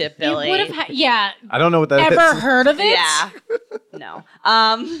friendship, Billy. You would have yeah. I don't know what that is. Ever heard of it? Yeah. No.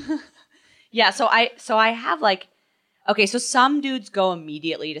 Yeah, so I have like, okay, so some dudes go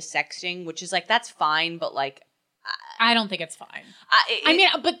immediately to sexting, which is like, that's fine, but like, I don't think it's fine. I mean,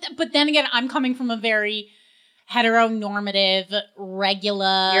 but then again, I'm coming from a very heteronormative,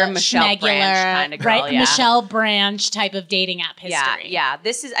 regular, You're a Michelle schmegular, Branch kind of girl, right? yeah. Michelle Branch type of dating app history. Yeah.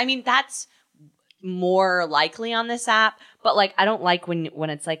 This is, I mean, that's more likely on this app, but like, I don't like when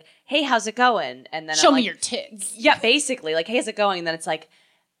it's like, hey, how's it going? And then Show I'm me like, your tits. yeah, basically, like, hey, how's it going? And then it's like,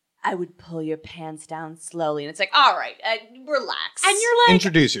 I would pull your pants down slowly, and it's like, all right, relax. And you're like,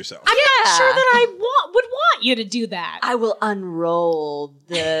 Introduce yourself. I'm not sure that I would want you to do that. I will unroll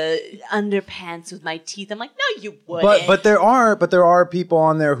the underpants with my teeth. I'm like, no, you wouldn't. But there are people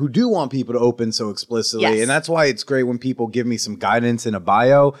on there who do want people to open so explicitly, Yes. and that's why it's great when people give me some guidance in a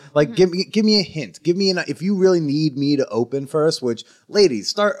bio. Like, give me a hint. Give me if you really need me to open first. Which ladies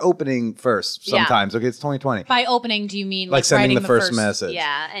start opening first sometimes. Okay, it's 2020. By opening, do you mean Like sending writing the first message.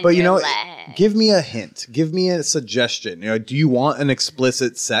 Yeah, and but you know, your leg. give me a hint. Give me a suggestion. You know, do you want an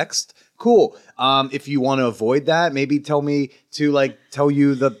explicit sext? Cool. If you want to avoid that, maybe tell me to like tell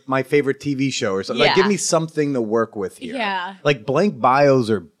you my favorite TV show or something. Like, Yeah. give me something to work with here. Yeah. Like blank bios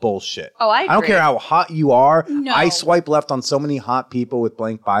are bullshit. Oh, I don't agree. care how hot you are. No. I swipe left on so many hot people with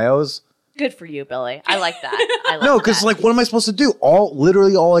blank bios. Good for you, Billy. I like that. No, because like, what am I supposed to do?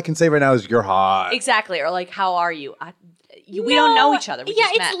 Literally all I can say right now is you're hot. Exactly. Or like, how are you? We don't know each other. We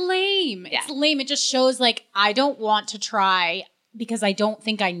just it's met. lame. Yeah. It's lame. It just shows like I don't want to try because I don't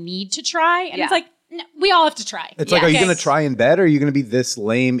think I need to try. And Yeah. it's like, no, we all have to try. It's like, are you going to try in bed or are you going to be this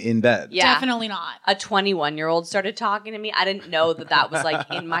lame in bed? Yeah. Definitely not. A 21-year-old started talking to me. I didn't know that was like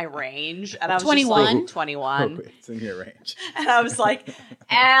in my range. And I was 21? just like, 21. Oh, it's in your range. And I was like,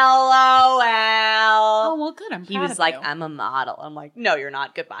 LOL. Oh, well, good. I'm proud He was of like, you. I'm a model. I'm like, no, you're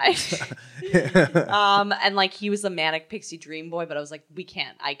not. Goodbye. And like, he was a manic pixie dream boy, but I was like,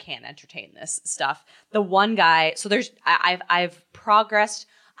 I can't entertain this stuff. The one guy, so I've progressed.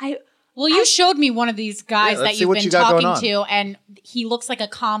 Well, you showed me one of these guys let's that see you've what been you got going talking to, and he looks like a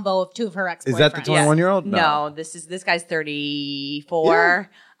combo of two of her ex-boyfriends. Is that the 21-year-old? No, this guy's 34.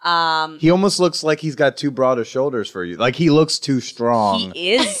 He almost looks like he's got too broad of shoulders for you. Like he looks too strong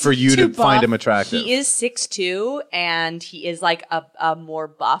He is for you too to find buff. him attractive. He is 6'2", and he is like a more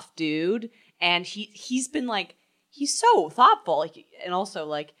buff dude. And he's been like, he's so thoughtful. Like, and also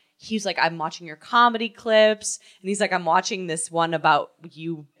like, he's like, I'm watching your comedy clips. And he's like, I'm watching this one about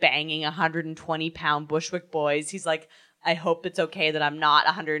you banging 120-pound Bushwick boys. He's like, I hope it's okay that I'm not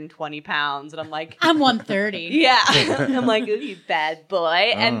 120 pounds. And I'm like, I'm 130. yeah. I'm like, ooh, you bad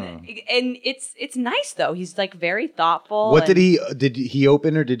boy. And it's nice though. He's like very thoughtful. What and did he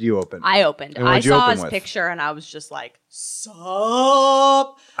open or did you open? I opened. And I what'd you saw open his with? picture and I was just like,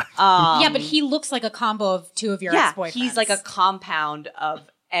 sup? Yeah, but he looks like a combo of two of your ex-boyfriends. he's like a compound of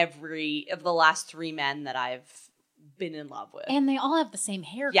the last 3 men that I've been in love with. And they all have the same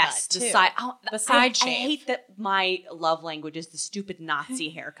haircut, Yes, too. the side side I shave. hate that my love language is the stupid Nazi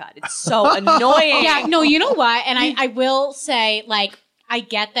haircut. It's so annoying. Yeah, no, you know what? And I will say, like, I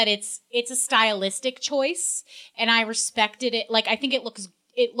get that it's a stylistic choice, and I respected it. Like, I think it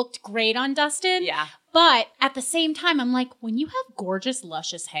looked great on Dustin. Yeah. But at the same time, I'm like, when you have gorgeous,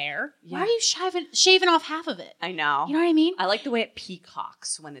 luscious hair, why are you shaving off half of it? I know. You know what I mean? I like the way it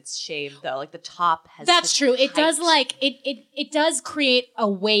peacocks when it's shaved though. Like the top has That's such true. It does height. like it does create a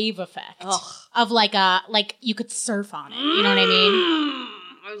wave effect of like you could surf on it. You know what I mean?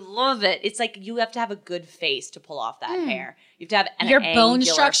 I love it. It's like you have to have a good face to pull off that hair. You have to have an Your bone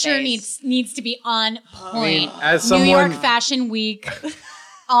angular structure face. needs to be on point. as New York someone- Fashion Week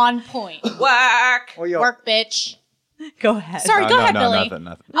on point. work. Well, yo, Work, bitch. Go ahead. Sorry, go ahead, Billy.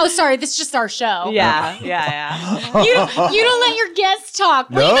 Nothing. Oh, sorry. This is just our show. Yeah. You don't let your guests talk.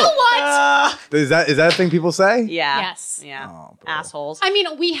 Well, you know what? Is that a thing people say? Yeah. Yes. Yeah. Oh, bro. Assholes. I mean,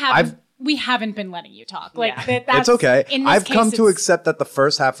 we haven't been letting you talk. Like Yeah. that's It's okay. in this I've case, come to it's- accept that the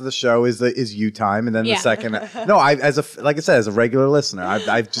first half of the show is you time, and then Yeah. the second. No, like I said, as a regular listener,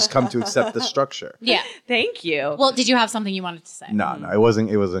 I've just come to accept the structure. Yeah. Thank you. Well, did you have something you wanted to say? No, it wasn't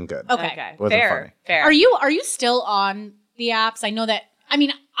good. Okay. It wasn't Fair. funny. Fair. Are you still on the apps? I know that. I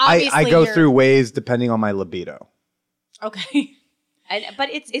mean, obviously I go you're- through ways depending on my libido. Okay. But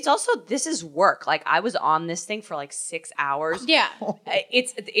it's also, this is work. Like, I was on this thing for like 6 hours. Yeah.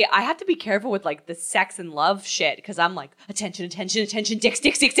 I have to be careful with like the sex and love shit because I'm like, attention, dicks.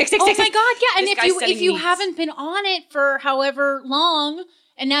 Oh my god, yeah. And This guy's if sending you me- haven't been on it for however long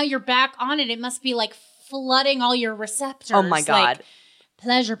and now you're back on it, it must be like flooding all your receptors. Oh my God. Like,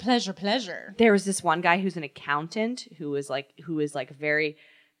 pleasure. There was this one guy who's an accountant who is like very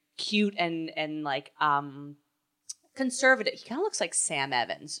cute and like conservative. He kind of looks like Sam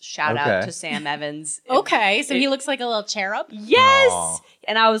Evans. Shout out Okay. to Sam Evans. Okay, so he looks like a little cherub. Yes. Aw.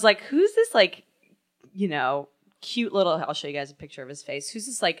 And I was like, who's this like, cute little, I'll show you guys a picture of his face. Who's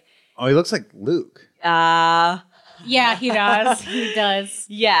this like, Oh, he looks like Luke. Yeah, he does. He does.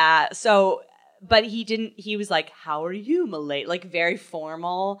 yeah. So, but he was like, how are you, Malay? Like very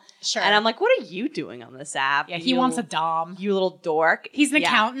formal. Sure. And I'm like, what are you doing on this app? Yeah, he You- wants a dom. You little dork. He's an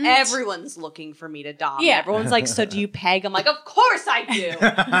accountant. Everyone's looking for me to dom. Yeah. Everyone's like, so do you peg? I'm like, of course I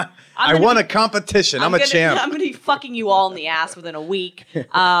do. I won a competition. I'm a champ. I'm going to be fucking you all in the ass within a week.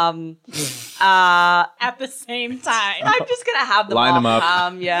 At the same time. I'm just going to have them Line all them up.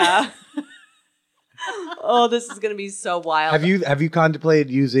 come. Yeah. Oh, this is going to be so wild. Have you contemplated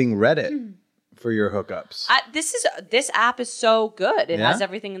using Reddit for your hookups? This app is so good. It Yeah? has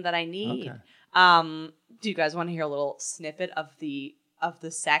everything that I need. Okay. Do you guys want to hear a little snippet of the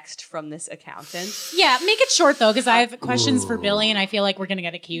sext from this accountant? Yeah, make it short though, because I have questions for Billy, and I feel like we're gonna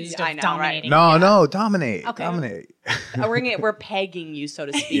get accused I of know, dominating. No, dominate. Okay. Dominate. We're pegging you, so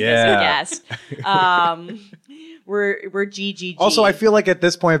to speak, Yeah. as a guest. We're GGG. Also, I feel like at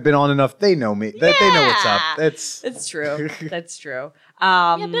this point I've been on enough. They know me. They know what's up. It's true. That's true.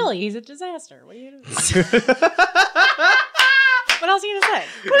 Yeah, Billy, he's a disaster. What are you gonna What else are you gonna say?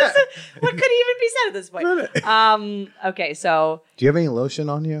 What could even be said at this point? Okay, so Do you have any lotion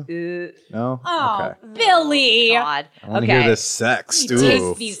on you? No? Oh, Okay. Billy. God. I want Okay. to hear this sex. Take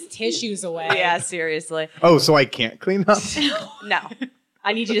Ooh. these tissues away. Yeah, seriously. Oh, so I can't clean up? No.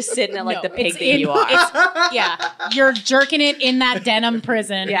 I need you to sit in it like No, the pig it's that you are. Yeah, you're jerking it in that denim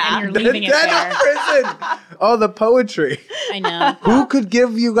prison, Yeah. and you're leaving it there. Prison. Oh, the poetry. I know. Who could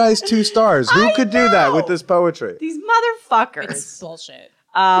give you guys 2 stars? Who could do that with this poetry? These motherfuckers. It's bullshit.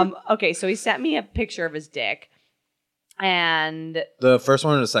 Okay, so he sent me a picture of his dick and The first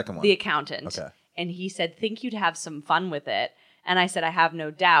one or the second one? the accountant. Okay. And he said, think you'd have some fun with it. And I said, I have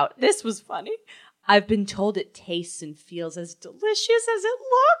no doubt. This was funny. I've been told it tastes and feels as delicious as it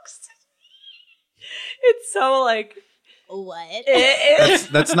looks. It's so like, What?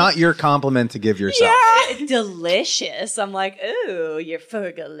 That's not your compliment to give yourself. yeah, delicious. I'm like, ooh, you're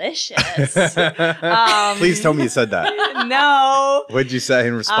fergalicious. Please tell me you said that. No. What'd you say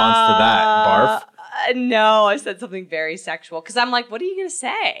in response to that? Barf? No, I said something very sexual because I'm like, what are you going to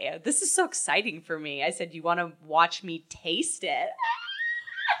say? This is so exciting for me. I said, you want to watch me taste it?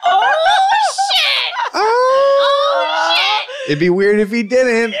 Oh shit! Oh, shit! It'd be weird if he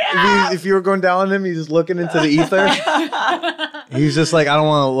didn't. If you were going down on him, he's just looking into the ether. He's just like, I don't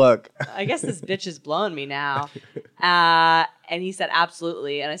want to look. I guess this bitch is blowing me now. And he said,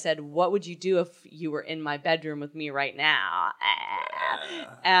 absolutely. And I said, what would you do if you were in my bedroom with me right now?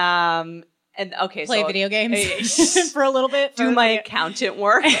 And okay, Play so video games for a little bit. do my accountant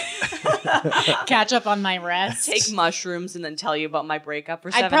work, catch up on my rest. take mushrooms, and then tell you about my breakup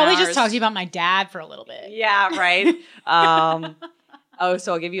for 7 I'd probably hours. just talk to you about my dad for a little bit. Yeah, right.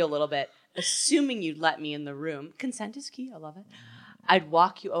 So I'll give you a little bit. Assuming you'd let me in the room, consent is key. I love it. I'd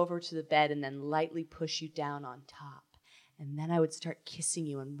walk you over to the bed and then lightly push you down on top. And then I would start kissing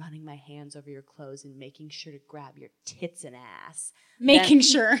you and running my hands over your clothes and making sure to grab your tits and ass. Making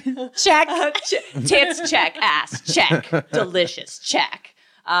sure. Check. Tits, check. Ass, check. Delicious, check.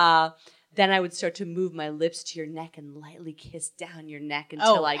 Then I would start to move my lips to your neck and lightly kiss down your neck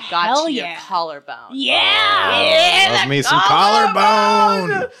until I got hell to your yeah. collarbone. Yeah. Love me some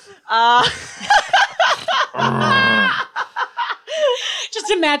collarbone. Just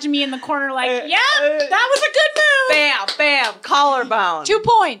imagine me in the corner like, yeah, that was a good move. Bam, bam, collarbone. 2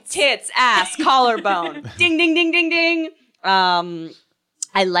 points. Tits, ass, collarbone. Ding, ding, ding, ding, ding.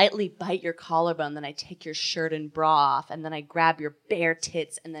 I lightly bite your collarbone, then I take your shirt and bra off, and then I grab your bare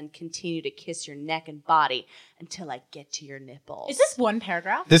tits and then continue to kiss your neck and body until I get to your nipples. Is this one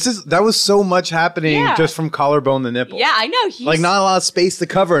paragraph? That was so much happening just from collarbone to nipple. Yeah, I know. He's like not a lot of space to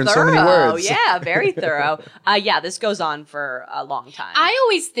cover in so many thorough. words. Yeah, very thorough. This goes on for a long time. I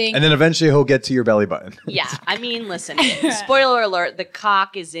always think... And then eventually he'll get to your belly button. Yeah, I mean, listen, spoiler alert, the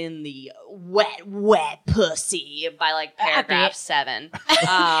cock is in the wet pussy by like paragraph 7.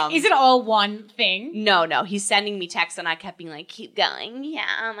 Is it all one thing? No, he's sending me texts and I kept being like, keep going. Yeah,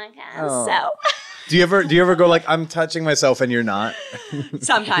 oh my God. Oh. So... Do you ever go like, I'm touching myself and you're not?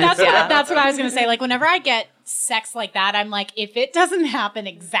 Sometimes, That's what I was going to say. Like, whenever I get sex like that, I'm like, if it doesn't happen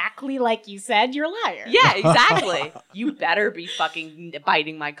exactly like you said, you're a liar. Yeah, exactly. You better be fucking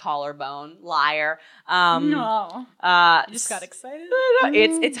biting my collarbone, liar. No. I just got excited.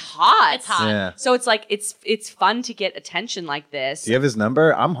 It's hot. It's hot. Yeah. So it's like it's fun to get attention like this. Do you have his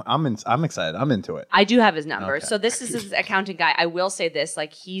number? I'm excited. I'm into it. I do have his number. Okay. So this is his accounting guy. I will say this,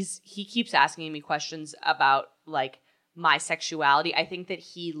 like he keeps asking me questions about like my sexuality. I think that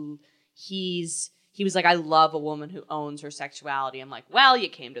he was like, I love a woman who owns her sexuality. I'm like, well, you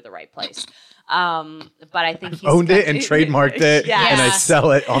came to the right place. But I think he's owned it and trademarked it, Yes. and I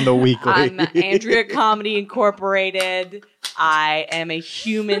sell it on the weekly. I'm Andrea Comedy Incorporated. I am a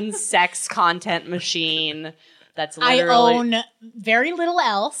human sex content machine. That's literally... I own very little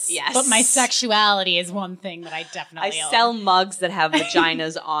else. Yes. But my sexuality is one thing that I definitely own. I sell mugs that have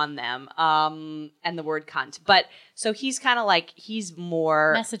vaginas on them, and the word cunt. But so he's kind of like, he's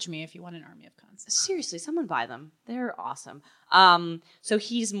more... Message me if you want an army of cunts. Seriously, someone buy them. They're awesome. So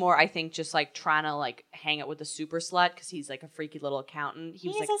he's more, I think, just like trying to like hang out with the super slut because he's like a freaky little accountant.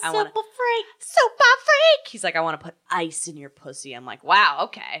 He's like, a I want super freak. super freak. He's like, I want to put ice in your pussy. I'm like, wow,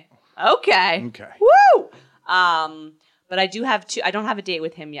 okay. Woo! But I do have I don't have a date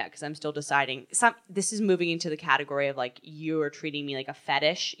with him yet because I'm still deciding. This is moving into the category of like, you are treating me like a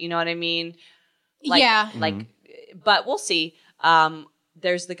fetish. You know what I mean? Like, yeah. Like, but we'll see.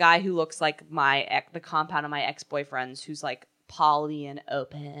 There's the guy who looks like the compound of my ex-boyfriends, who's like poly and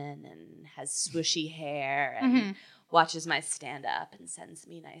open and has swooshy hair and watches my stand-up and sends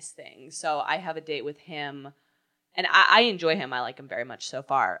me nice things. So I have a date with him, and I enjoy him. I like him very much so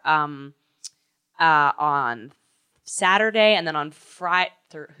far. On Saturday, and then on Friday,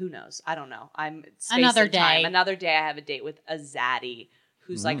 who knows? I don't know. Another day I have a date with a zaddy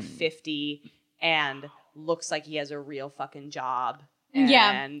who's like 50 and looks like he has a real fucking job.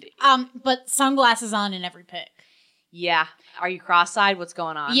 And but sunglasses on in every pic. Yeah. Are you cross-eyed? What's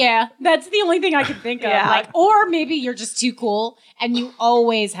going on? Yeah, that's the only thing I could think of. Yeah. Like, or maybe you're just too cool and you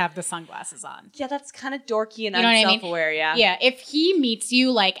always have the sunglasses on. Yeah, that's kind of dorky and You know what I mean? unself-aware, yeah. Yeah, if he meets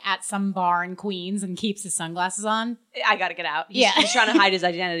you like at some bar in Queens and keeps his sunglasses on, I gotta get out. He's trying to hide his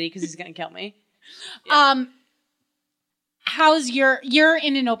identity because he's gonna kill me. Yeah. How's you're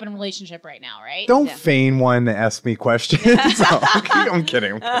in an open relationship right now, right? Don't feign one to ask me questions. I'm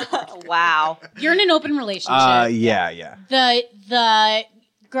kidding. Wow. You're in an open relationship. Yeah.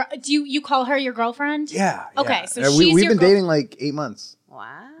 Do you call her your girlfriend? Yeah. Okay, so we've she's been dating like 8 months.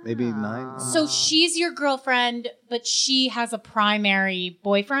 Wow. Maybe 9. So she's your girlfriend, but she has a primary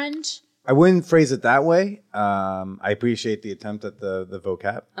boyfriend? I wouldn't phrase it that way. I appreciate the attempt at the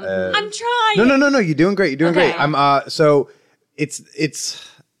vocab. I'm trying. No. You're doing great. Great. So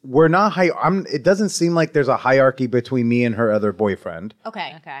we're not high. It doesn't seem like there's a hierarchy between me and her other boyfriend.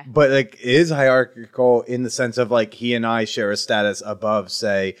 Okay. But like, it is hierarchical in the sense of like, he and I share a status above,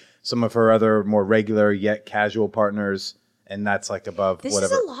 say, some of her other more regular yet casual partners, and that's like above this whatever.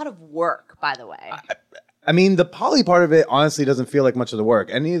 This is a lot of work, by the way. I mean, the poly part of it honestly doesn't feel like much of the work.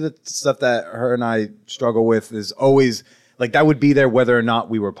 Any of the stuff that her and I struggle with is always like, that would be there whether or not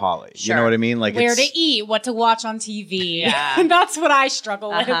we were poly. Sure. You know what I mean? Like, where to eat, what to watch on TV. Yeah. That's what I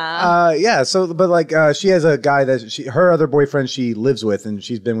struggle with. Yeah. So, but like, she has a guy that her other boyfriend she lives with, and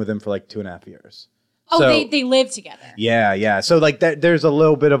she's been with him for like 2.5 years. Oh, So- they live together. Yeah. So like there's a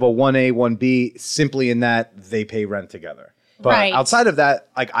little bit of a 1A, 1B simply in that they pay rent together. But Right. outside of that,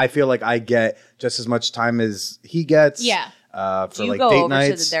 like, I feel like I get just as much time as he gets. Yeah. For Do you like go date over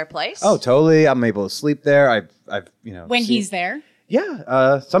nights. to their place? Oh, totally. I'm able to sleep there. I've When seen- he's there.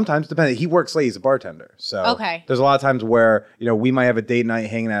 Yeah, sometimes depending. He works late. He's a bartender, so Okay. There's a lot of times where we might have a date night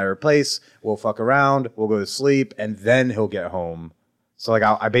hanging at her place. We'll fuck around. We'll go to sleep, and then he'll get home. So like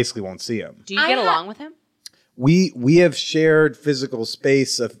I basically won't see him. Do you get along with him? We have shared physical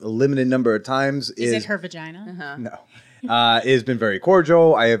space a limited number of times. Is it her vagina? No. It has been very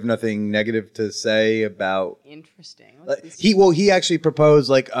cordial. I have nothing negative to say about. Interesting. He actually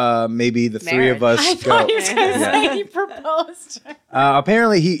proposed maybe the three of us I go. thought he was going to say he proposed.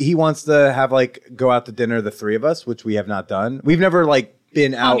 Apparently he wants to have go out to dinner, the three of us, which we have not done. We've never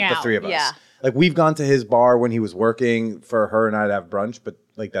been out the three of us. Yeah. We've gone to his bar when he was working for her and I to have brunch, but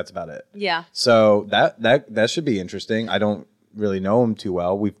that's about it. Yeah. So that should be interesting. I don't really know him too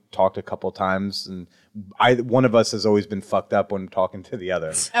well. We've talked a couple times, and one of us has always been fucked up when talking to the other.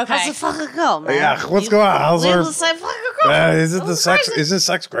 Okay. How's the fucking go, man? Yeah, what's going on? How's her? Isn't the sex? Isn't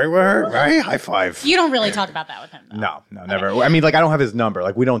sex great with her? Right? High five. You don't really talk about that with him, though. No, never. I mean, I don't have his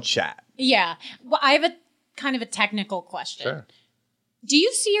number. We don't chat. Yeah. Well, I have a kind of a technical question. Sure. Do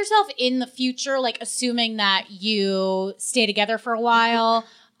you see yourself in the future, assuming that you stay together for a while,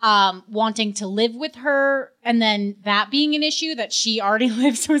 wanting to live with her, and then that being an issue that she already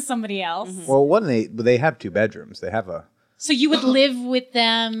lives with somebody else? Mm-hmm. Well, they have 2 bedrooms. They have a. So you would live with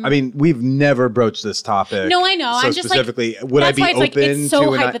them? I mean, we've never broached this topic. No, I know. So I'm just specifically, would I be open it's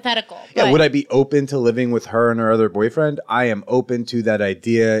so to hypothetical. Yeah, would I be open to living with her and her other boyfriend? I am open to that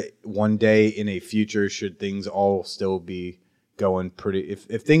idea one day in a future, should things all still be going pretty.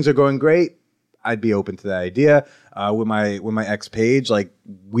 If things are going great, I'd be open to that idea. With my ex Paige,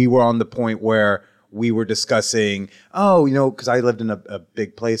 we were on the point where we were discussing, because I lived in a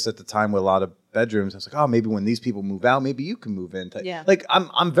big place at the time with a lot of bedrooms. I was like, maybe when these people move out, maybe you can move in. Yeah.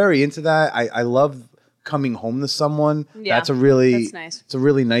 I'm very into that. I love coming home to someone. Yeah. That's nice. It's a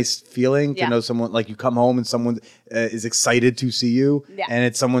really nice feeling to Yeah. know someone, you come home and someone is excited to see you. Yeah. And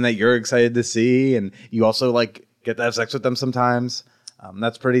it's someone that you're excited to see. And you also get to have sex with them sometimes.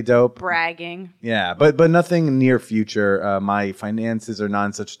 That's pretty dope. Bragging. Yeah, but nothing near future. My finances are not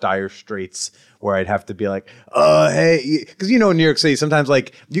in such dire straits where I'd have to be hey, because in New York City, sometimes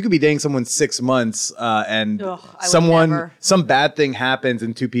you could be dating someone 6 months and some bad thing happens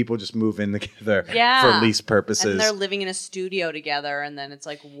and 2 people just move in together for lease purposes. And they're living in a studio together, and then it's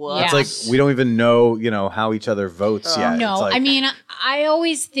what? Yeah. It's we don't even know, how each other votes yet. No, It's I mean, I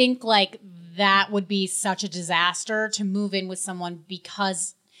always think that would be such a disaster to move in with someone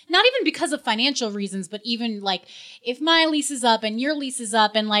because, not even because of financial reasons, but even if my lease is up and your lease is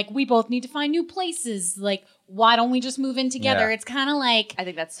up and we both need to find new places, why don't we just move in together? Yeah. It's kind of I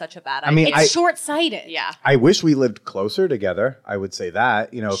think that's such a bad idea. I mean, it's short-sighted. Yeah. I wish we lived closer together. I would say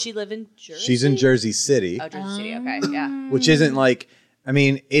that, Does she live in Jersey? She's in Jersey City. Oh, Jersey City. Okay. Yeah. Which isn't I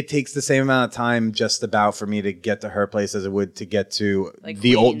mean, it takes the same amount of time just about for me to get to her place as it would to get to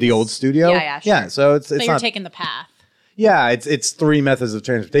the old studio. Yeah, sure. Yeah, so it's So you're not taking the path. Yeah, it's 3 methods of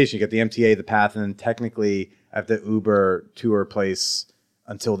transportation. You get the MTA, the path, and then technically I have to Uber to her place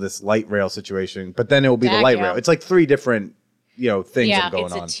until this light rail situation. But then it will be the light rail. It's 3 different things that are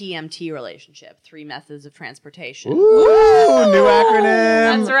going on. It's a TMT relationship. 3 methods of transportation. Ooh, new acronym.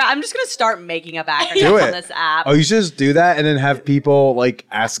 That's right. I'm just gonna start making up acronyms on this app. Oh, you should just do that and then have people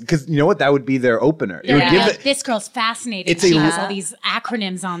ask, because you know what? That would be their opener. It would give This girl's fascinating. She has all these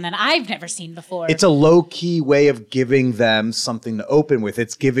acronyms on that I've never seen before. It's a low-key way of giving them something to open with.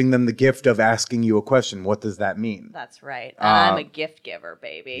 It's giving them the gift of asking you a question. What does that mean? That's right. I'm a gift giver,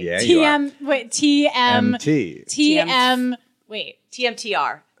 baby. Yeah, you are. TMNT.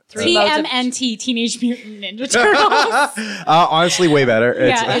 TMNT, Teenage Mutant Ninja Turtles. Honestly, way better.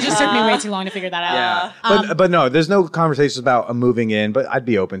 It just took me way too long to figure that out. Yeah, but no, there's no conversations about a moving in. But I'd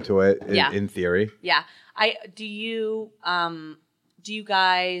be open to it in theory. Yeah. Do you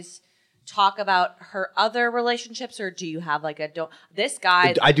guys talk about her other relationships, or do you have this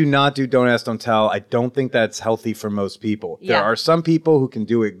guy? I do not do don't ask, don't tell. I don't think that's healthy for most people. Yeah. There are some people who can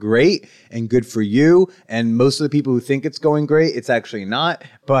do it great and good for you, and most of the people who think it's going great, it's actually not.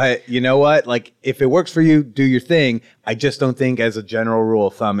 But you know what? If it works for you, do your thing. I just don't think, as a general rule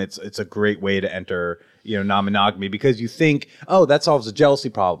of thumb, it's a great way to enter non-monogamy, because you think, oh, that solves a jealousy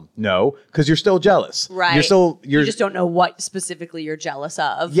problem. No, because you're still jealous. Right. You just don't know what specifically you're jealous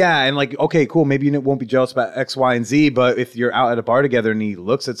of. Yeah, and okay, cool, maybe you won't be jealous about X, Y, and Z, but if you're out at a bar together and he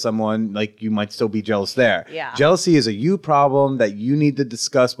looks at someone, you might still be jealous there. Yeah. Jealousy is a you problem that you need to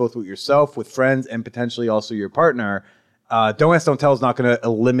discuss both with yourself, with friends, and potentially also your partner. Don't ask, don't tell is not going to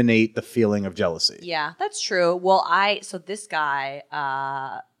eliminate the feeling of jealousy. Yeah, that's true. Well, so this guy,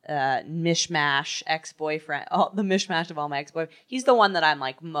 mishmash ex-boyfriend, the mishmash of all my ex-boyfriends, he's the one that I'm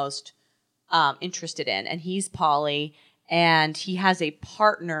most interested in, and he's poly, and he has a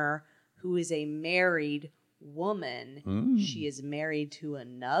partner who is a married woman. She is married to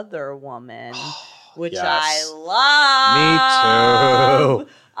another woman, which yes. I love. Me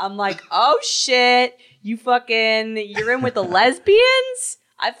too. I'm oh shit, you're in with the lesbians?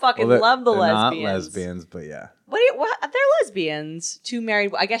 I fucking love the lesbians. Not lesbians, but yeah. They're lesbians. Two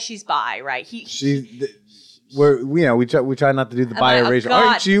married. I guess she's bi, right? We try not to do the bi erasure.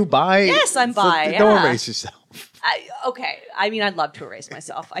 Aren't you bi? Yes, I'm bi. Don't erase yourself. Okay. I mean, I'd love to erase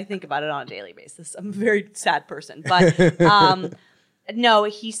myself. I think about it on a daily basis. I'm a very sad person. But no,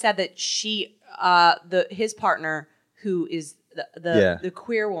 he said that his partner, who is the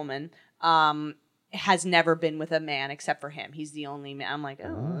queer woman, has never been with a man except for him. He's the only man. I'm like,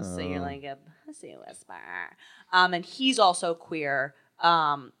 so you're like a pussy whisperer. And he's also queer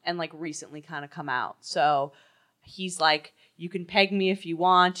and like recently kind of come out. So he's like, you can peg me if you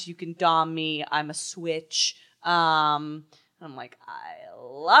want. You can dom me. I'm a switch. I'm like, I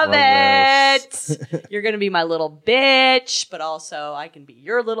love it. You're going to be my little bitch, but also I can be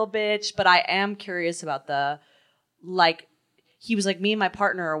your little bitch. But I am curious about he was like, me and my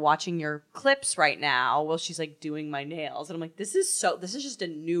partner are watching your clips right now while she's like doing my nails. And I'm like, this is just a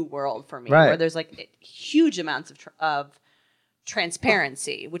new world for me where there's like huge amounts of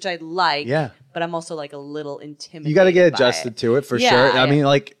transparency, which I like, but I'm also like a little intimidated. You got to get adjusted to it for sure. I mean,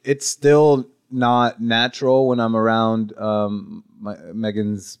 like it's still not natural when I'm around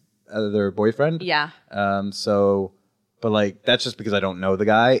Megan's other boyfriend. Yeah. But like that's just because I don't know the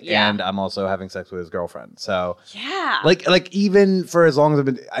guy, and I'm also having sex with his girlfriend. So like even for as long as I've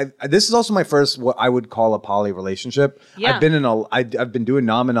been, this is also my first what I would call a poly relationship. Yeah. I've been doing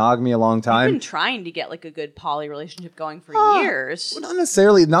non-monogamy a long time. I've been trying to get like a good poly relationship going for years. Well, not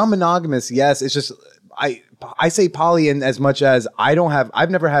necessarily non-monogamous. Yes, it's just I say poly in as much as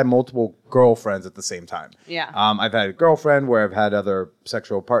I've never had multiple girlfriends at the same time. Yeah. I've had a girlfriend where I've had other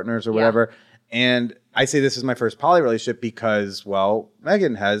sexual partners or whatever, and I say this is my first poly relationship because, well,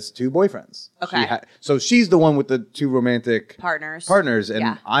 Megan has two boyfriends. Okay. So she's the one with the two romantic partners,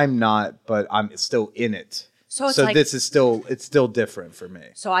 and I'm not, but I'm still in it. So like, this is still different for me.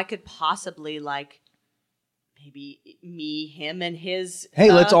 So I could possibly like maybe me, him, and his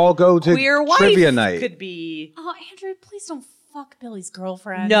let's all go to queer trivia wife night. Could be. Oh, Andrew, please don't fuck Billy's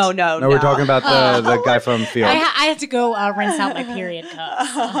girlfriend. No. We're talking about the guy from Field. I have to go rinse out my period cup.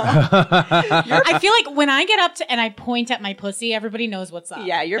 I feel like when I get up to and I point at my pussy, everybody knows what's up.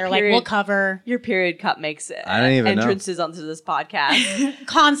 Yeah, they're like, we'll cover. Your period cup makes entrances onto this podcast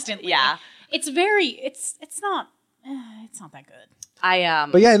constantly. Yeah, it's not that good.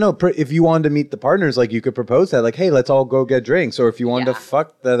 But yeah, no. If you wanted to meet the partners, like you could propose that, like, hey, let's all go get drinks. Or if you wanted to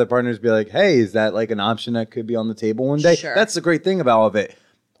fuck the other partners, be like, hey, is that like an option that could be on the table one day? Sure. That's the great thing about all of it.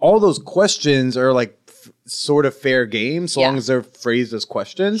 All those questions are like sort of fair game, so long as they're phrased as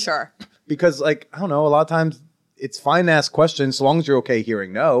questions. Sure. Because like I don't know, a lot of times it's fine to ask questions, so long as you're okay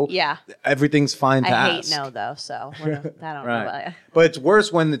hearing no. Yeah. Everything's fine to ask. I hate no though, so I don't know about it. But it's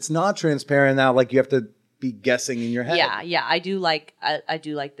worse when it's not transparent. Now, like you have to be guessing in your head. Yeah, I do like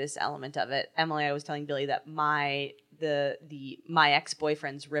this element of it. Emily, I was telling Billy that my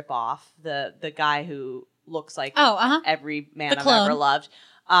ex-boyfriend's ripoff, the guy who looks like every man I've ever loved,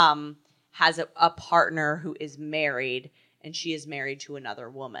 has a partner who is married, and she is married to another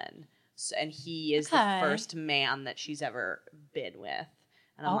woman. So, and he is the first man that she's ever been with.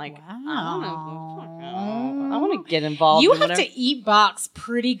 And I'm like, I want to get involved. You have to eat box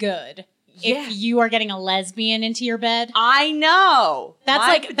pretty good. If you are getting a lesbian into your bed. I know.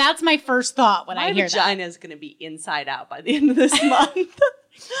 That's my first thought when I hear that. My vagina is going to be inside out by the end of this month.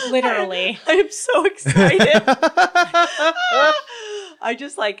 Literally. I am so excited. I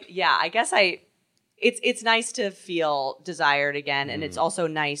just I guess it's nice to feel desired again. And it's also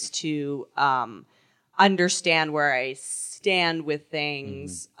nice to understand where I stand with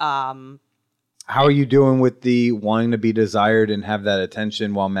things. How are you doing with the wanting to be desired and have that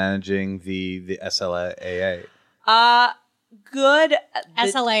attention while managing the SLAA? Good.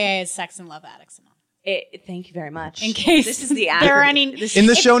 SLAA is Sex and Love Addicts Anonymous. Thank you very much. In case this is the there are any in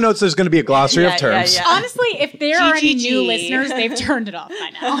the show notes, there's going to be a glossary of terms. Yeah. Honestly, if there are any new listeners, they've turned it off by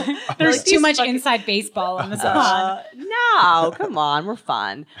now. There's too much inside baseball on this pod. No, come on, we're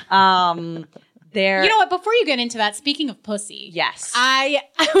fun. You know what? Before you get into that, speaking of pussy, yes, I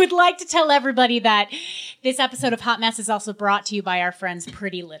would like to tell everybody that this episode of Hot Mess is also brought to you by our friends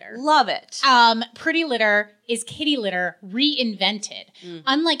Pretty Litter. Love it. Pretty Litter is kitty litter reinvented.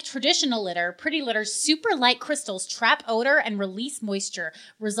 Unlike traditional litter, Pretty Litter's super light crystals trap odor and release moisture,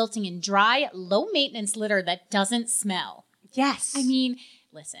 resulting in dry, low-maintenance litter that doesn't smell. Yes. I mean,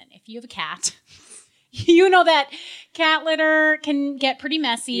 listen, if you have a cat... You know that cat litter can get pretty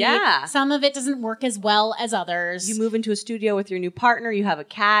messy. Yeah. Some of it doesn't work as well as others. You move into a studio with your new partner, you have a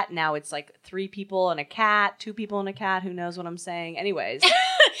cat. Now it's like 3 people and a cat, 2 people and a cat. Who knows what I'm saying? Anyways,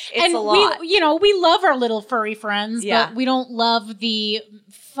 it's a lot. We love our little furry friends, but we don't love the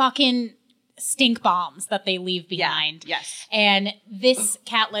fucking stink bombs that they leave behind. Yeah. Yes. And this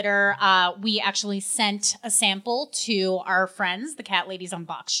cat litter, we actually sent a sample to our friends, the cat ladies on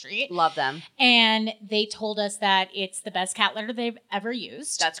Box Street. Love them. And they told us that it's the best cat litter they've ever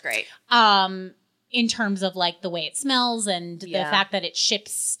used. That's great. In terms of like the way it smells and the fact that it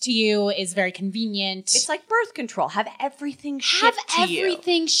ships to you is very convenient. It's like birth control. Have everything shipped to you. Have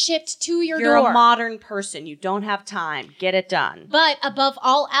everything shipped to your You're door. a modern person. You don't have time. Get it done. But above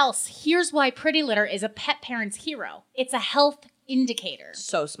all else, here's why Pretty Litter is a pet parent's hero. It's a health indicator.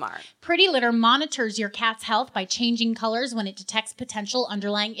 So smart. Pretty Litter monitors your cat's health by changing colors when it detects potential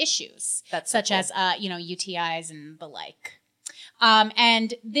underlying issues, such as UTIs and the like.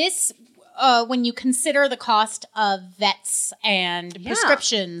 And this, when you consider the cost of vets and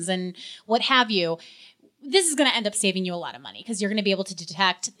prescriptions and what have you, this is going to end up saving you a lot of money because you're going to be able to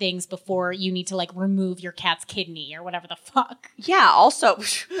detect things before you need to like remove your cat's kidney or whatever the fuck. Yeah. Also,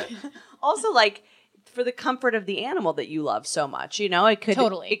 like for the comfort of the animal that you love so much, it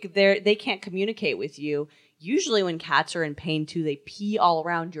could they can't communicate with you. Usually when cats are in pain too, they pee all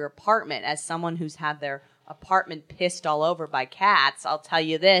around your apartment. As someone who's had their apartment pissed all over by cats, I'll tell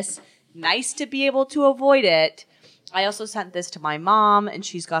you this, nice to be able to avoid it. I also sent this to my mom, and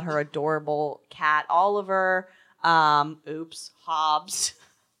she's got her adorable cat, Oliver. Hobbs.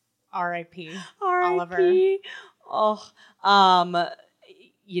 R.I.P. Oliver. Oh,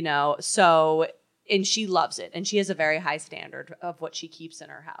 so, and she loves it, and she has a very high standard of what she keeps in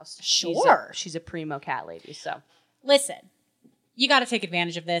her house. Sure. She's a primo cat lady, so. Listen, you got to take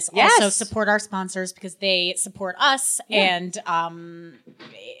advantage of this. Yes. Also support our sponsors because they support us, and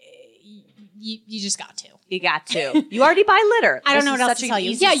you just got to. You got to. You already buy litter. I don't know what else to tell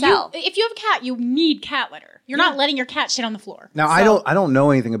you. Yeah, if you have a cat, you need cat litter. You're not letting your cat shit on the floor. Now, I don't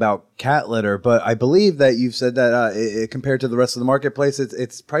know anything about cat litter, but I believe that you've said that compared to the rest of the marketplace,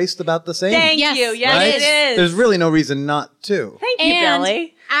 it's priced about the same. Thank you. Yes, right? it is. There's really no reason not to. Thank you,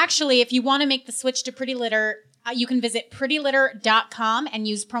 Billy. Actually, if you want to make the switch to Pretty Litter, you can visit prettylitter.com and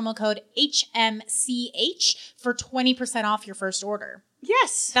use promo code HMCH for 20% off your first order.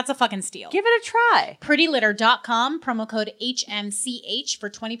 Yes. That's a fucking steal. Give it a try. prettylitter.com, promo code HMCH for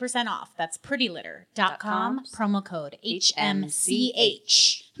 20% off. That's prettylitter.com, promo code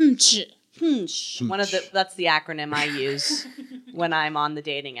HMCH. That's the acronym I use when I'm on the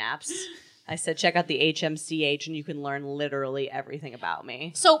dating apps. I said, check out the HMCH and you can learn literally everything about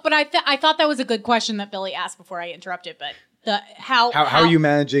me. So, but I thought that was a good question that Billy asked before I interrupted, but how are you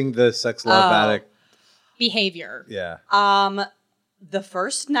managing the sex love addict behavior? Yeah. The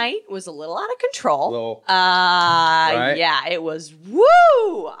first night was a little out of control. Right? Yeah, it was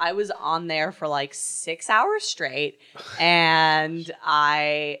woo! I was on there for like 6 hours straight, and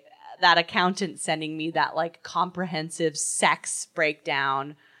that accountant sending me that like comprehensive sex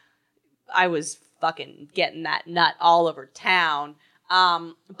breakdown, I was fucking getting that nut all over town.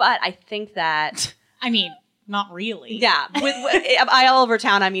 But I think that not really. Yeah, by all over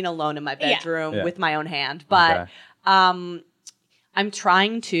town, I mean alone in my bedroom with my own hand. But I'm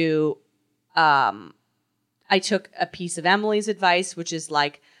trying to, I took a piece of Emily's advice, which is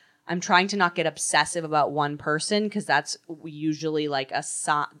like, I'm trying to not get obsessive about one person because that's usually like the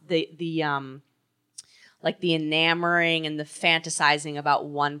enamoring and the fantasizing about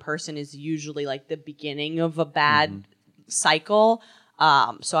one person is usually like the beginning of a bad cycle.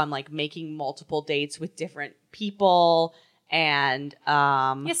 So I'm like making multiple dates with different people. And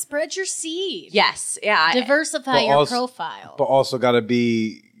spread your seed. Yes, yeah. Diversify your profile. But also got to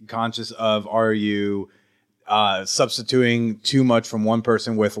be conscious of, are you substituting too much from one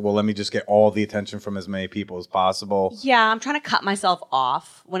person with, well, let me just get all the attention from as many people as possible? Yeah, I'm trying to cut myself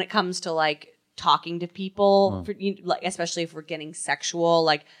off when it comes to like talking to people, like especially if we're getting sexual.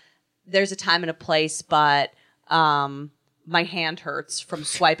 Like, there's a time and a place, but my hand hurts from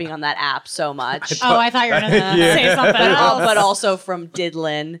swiping on that app so much. I thought you were going to say something else. But also from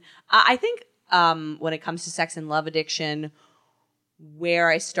diddling. I think when it comes to sex and love addiction, where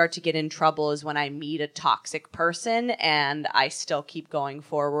I start to get in trouble is when I meet a toxic person and I still keep going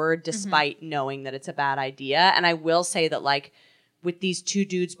forward despite knowing that it's a bad idea. And I will say that like with these two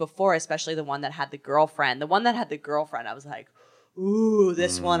dudes before, especially the one that had the girlfriend, I was like, ooh,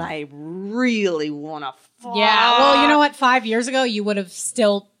 this one I really want to fuck. Yeah, well, you know what? 5 years ago, you would have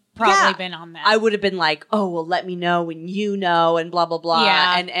still probably been on that. I would have been like, oh, well, let me know when you know and blah, blah, blah.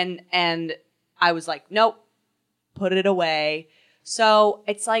 Yeah. And I was like, nope, put it away. So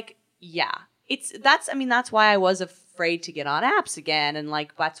it's like, that's why I was afraid to get on apps again. And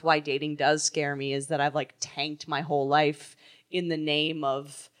like, that's why dating does scare me, is that I've like tanked my whole life in the name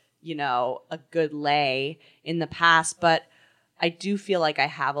of, a good lay in the past. But I do feel like I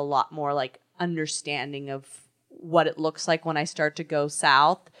have a lot more like understanding of what it looks like when I start to go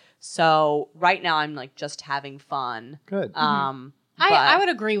south. So right now I'm like just having fun. Good. I would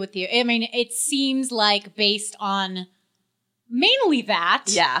agree with you. I mean, it seems like based on mainly that.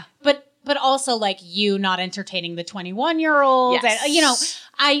 Yeah. But also like you not entertaining the 21-year-old. Yes. And, you know,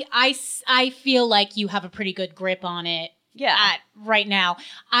 I feel like you have a pretty good grip on it. Yeah. Right now,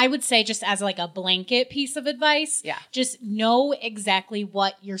 I would say just as like a blanket piece of advice, yeah, just know exactly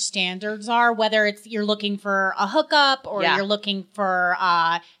what your standards are, whether it's you're looking for a hookup or you're looking for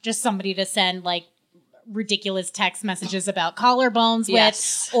just somebody to send like ridiculous text messages about collarbones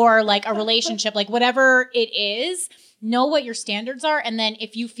with, or like a relationship, like whatever it is, know what your standards are. And then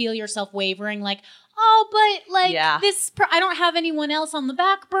if you feel yourself wavering, like, oh, but like I don't have anyone else on the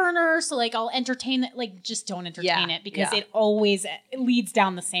back burner, so like I'll entertain it. Like, just don't entertain it because it always leads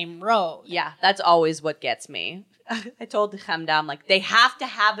down the same road. Yeah, that's always what gets me. I told Hamda, I'm like, they have to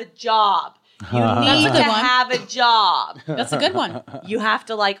have a job. You need to have a job. That's a good one. You have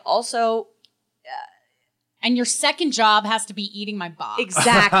to like also. And your second job has to be eating my box.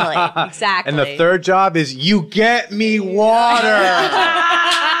 Exactly. Exactly. And the third job is you get me water.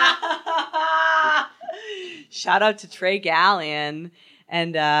 Shout out to Trey Gallion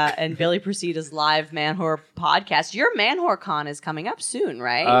and Billy Procida's live Man Whore podcast. Your Man Whore Con is coming up soon,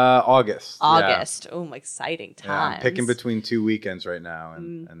 right? August. August. Yeah. Oh, exciting times. Yeah, I'm picking between 2 weekends right now,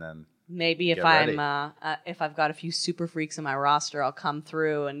 and then maybe if I've got a few super freaks in my roster, I'll come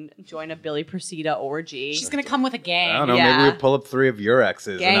through and join a Billy Procida orgy. She's gonna come with a gang. I don't know. Maybe we'll pull up 3 of your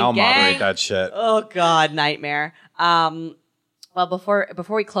exes and I'll moderate that shit. Oh God, nightmare. Well, before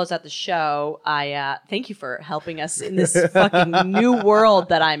we close out the show, I thank you for helping us in this fucking new world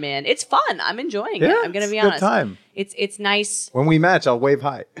that I'm in. It's fun. I'm enjoying it. I'm gonna be honest. Good time. It's nice. When we match, I'll wave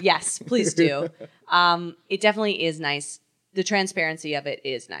hi. Yes, please do. It definitely is nice. The transparency of it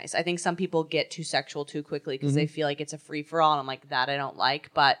is nice. I think some people get too sexual too quickly because they feel like it's a free for all, and I'm like, that I don't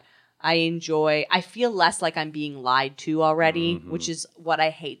like. But I feel less like I'm being lied to already, which is what I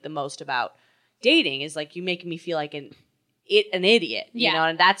hate the most about dating. Is like you make me feel like an idiot, you know,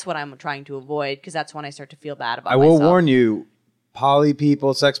 and that's what I'm trying to avoid because that's when I start to feel bad about myself. I will warn you, poly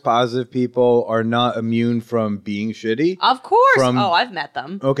people, sex positive people are not immune from being shitty. Of course. I've met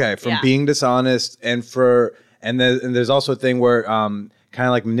them. Okay, from being dishonest and there's also a thing where kind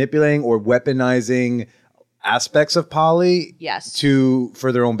of like manipulating or weaponizing aspects of poly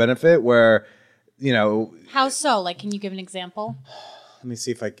for their own benefit where, you know. How so? Like, can you give an example? Let me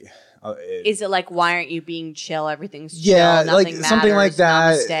see if I is it like, why aren't you being chill? Everything's chill. Yeah, like matters, something like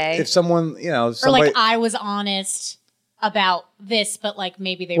that. Namaste. If someone, you know, or like I was honest about this, but like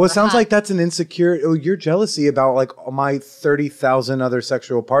maybe they were. Well, it sounds like that's an insecure. Your jealousy about like my 30,000 other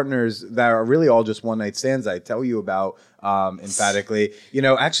sexual partners that are really all just one night stands. I tell you about emphatically. You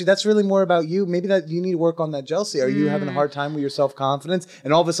know, actually, that's really more about you. Maybe that you need to work on that jealousy. Are you having a hard time with your self-confidence?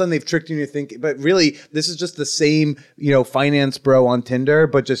 And all of a sudden, they've tricked you into thinking. But really, this is just the same, you know, finance bro on Tinder,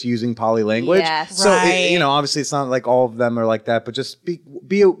 but just using poly language. Yes, so you know, obviously, it's not like all of them are like that. But just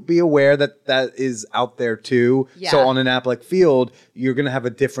be aware that that is out there too. Yeah. So on an app like Field, you're gonna have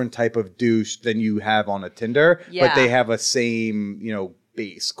a different type of douche than you have on a Tinder. Yeah. But they have a same, you know,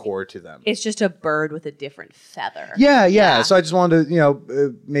 base core to them. It's just a bird with a different feather. Yeah. So I just wanted to, you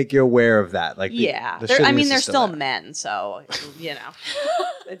know, make you aware of that. Like, they're still men, so you know,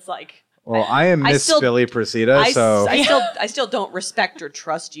 it's like. Well, I am Miss Billy Procida, so I still don't respect or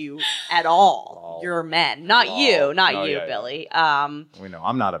trust you at all. You're men, not you, Billy. We know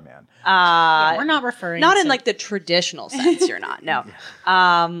I'm not a man. We're not referring not in like the traditional sense. You're not. No.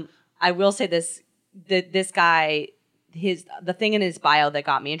 I will say this: this guy. The thing in his bio that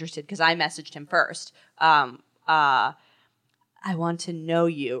got me interested because I messaged him first. I want to know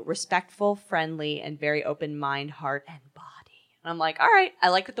you, respectful, friendly, and very open mind, heart, and body. And I'm like, all right, I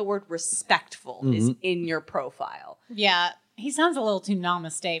like that the word respectful is in your profile. Yeah, he sounds a little too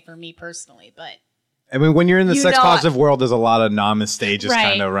namaste for me personally, but. I mean, when you're in the sex positive world, there's a lot of namaste just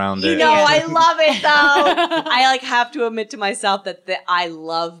kind of around it. You know, I love it though. I like have to admit to myself that I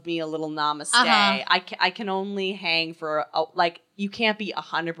love me a little namaste. I can only hang for you can't be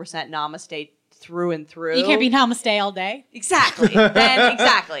 100% namaste through and through. You can't be namaste all day. Exactly.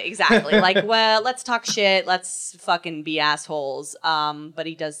 Exactly. Like, well, let's talk shit. Let's fucking be assholes. But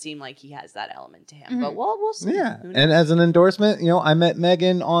he does seem like he has that element to him. But we'll see. Yeah. And as an endorsement, you know, I met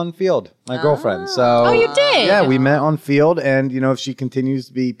Megan on Field, my girlfriend. So you did? Yeah, we met on Field. And, you know, if she continues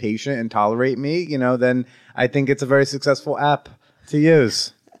to be patient and tolerate me, you know, then I think it's a very successful app to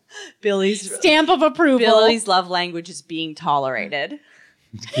use. Billy's stamp of approval. Billy's love language is being tolerated.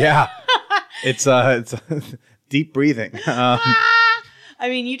 Yeah. It's deep breathing. I I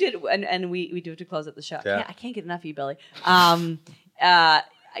mean, you did, and we do have to close up the show. Yeah. I can't get enough of you, Billy.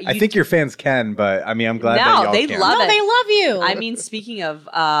 I think your fans can, but I mean, I'm glad that y'all they can. love No, it. they love you. I mean, speaking of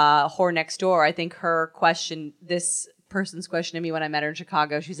whore next door, I think her question, this person's question to me when I met her in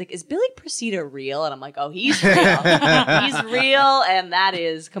Chicago, she's like, "Is Billy Procida real?" And I'm like, "Oh, he's real. He's real, and that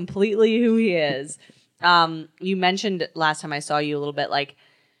is completely who he is." You mentioned last time I saw you a little bit like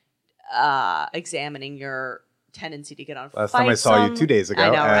examining your tendency to get on Last time I saw you 2 days ago, I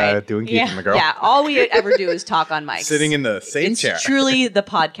know, right? doing Keith and the Girl. Yeah, all we ever do is talk on mics. Sitting in the same chair. It's truly the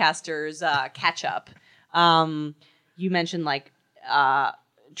podcaster's catch up. You mentioned like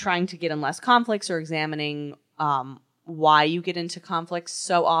trying to get in less conflicts or examining why you get into conflicts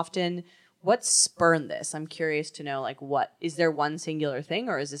so often. What spurned this? I'm curious to know, like, what is there one singular thing,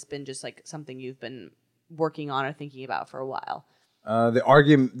 or has this been just like something you've been working on or thinking about for a while?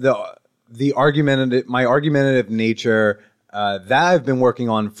 The argumentative, my argumentative nature, that I've been working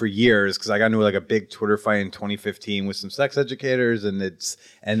on for years because I got into like a big Twitter fight in 2015 with some sex educators, and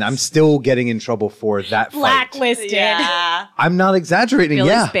I'm still getting in trouble for that Blacklisted. fight. Yeah, I'm not exaggerating.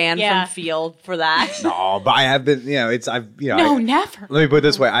 Billy's banned Yeah. from field for that. No, but I have been. No, never. Let me put it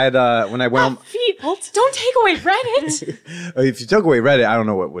this way: I had when I went on. Don't take away Reddit. If you took away Reddit, I don't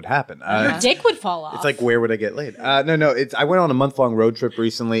know what would happen. Your dick would fall off. It's like, where would I get laid? No. I went on a month-long road trip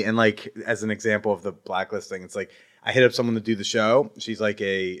recently, and like as an example of the blacklisting, it's like I hit up someone to do the show. She's like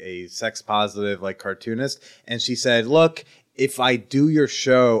a sex positive like cartoonist, and she said, "Look, if I do your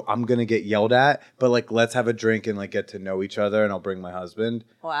show, I'm gonna get yelled at, but like let's have a drink and like get to know each other, and I'll bring my husband."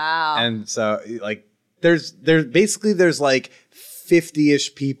 Wow. And so like there's like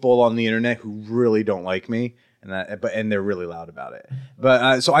 50-ish people on the internet who really don't like me. And they're really loud about it.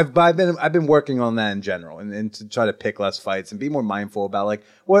 But so I've been working on that in general, and to try to pick less fights and be more mindful about like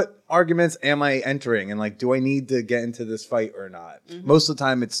what arguments am I entering, and like do I need to get into this fight or not? Mm-hmm. Most of the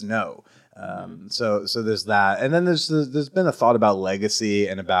time it's no. So there's that, and then there's been a thought about legacy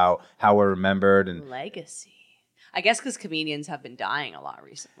and about how we're remembered and legacy. I guess because comedians have been dying a lot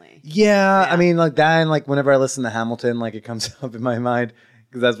recently. Yeah, I mean like that, and like whenever I listen to Hamilton, like it comes up in my mind.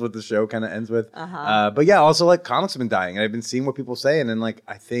 Because that's what the show kind of ends with. But yeah, also like comics have been dying, and I've been seeing what people say, and then like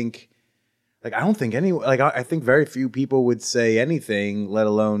I think very few people would say anything, let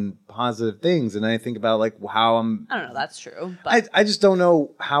alone positive things. And I think about like how I don't know, that's true. But I just don't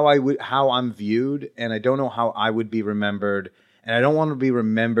know how I'm viewed, and I don't know how I would be remembered, and I don't want to be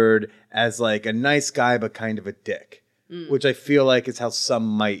remembered as like a nice guy but kind of a dick, which I feel like is how some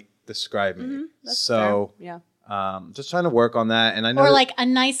might describe me. That's so fair. Yeah. Just trying to work on that, and I know, or like a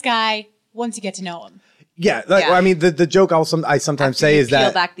nice guy once you get to know him. Yeah, like I mean, the joke I sometimes say is that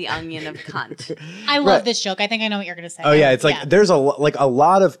peel back the onion of cunt. I love this joke. I think I know what you're going to say. Oh yeah, it's like there's a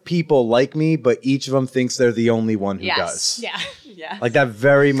lot of people like me, but each of them thinks they're the only one who does. Yeah. Yeah. Like that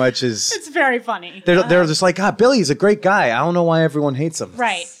very much is. It's very funny. They're just like, Billy's a great guy. I don't know why everyone hates him.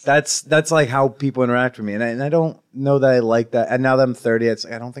 Right. That's like how people interact with me, and I don't know that I like that. And now that I'm 30, it's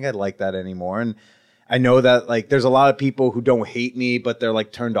like, I don't think I like that anymore. And I know that like there's a lot of people who don't hate me, but they're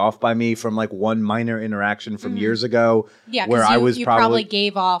like turned off by me from like one minor interaction from years ago. Yeah, where you probably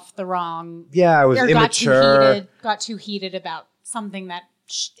gave off the wrong. Yeah, I was immature. Got too heated about something that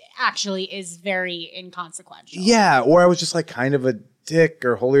actually is very inconsequential. Yeah, or I was just like kind of a dick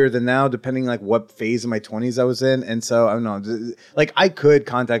or holier than thou, depending like what phase of my 20s I was in. And so I don't know, like I could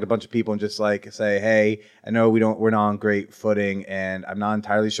contact a bunch of people and just like say, hey, I know we're not on great footing, and I'm not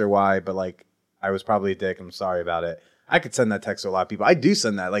entirely sure why, but like I was probably a dick. I'm sorry about it. I could send that text to a lot of people. I do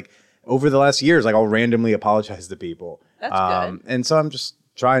send that. Like over the last years, like I'll randomly apologize to people. That's good. And so I'm just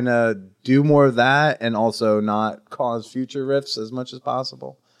trying to do more of that, and also not cause future rifts as much as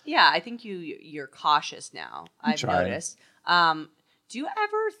possible. Yeah, I think you're cautious now. I've noticed. Do you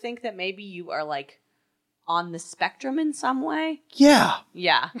ever think that maybe you are like on the spectrum in some way? Yeah.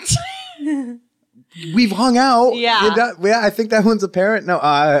 Yeah. We've hung out. Yeah. I think that one's apparent. No,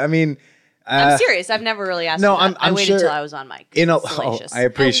 I mean. I'm serious. I've never really asked. No, you that. I waited sure, till I was on mic. I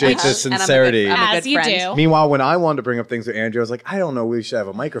appreciate the sincerity. As you do. Meanwhile, when I wanted to bring up things with Andrew, I was like, I don't know, we should have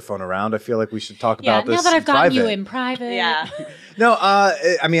a microphone around. I feel like we should talk about this. Now that I've gotten you private. in private. Yeah. No,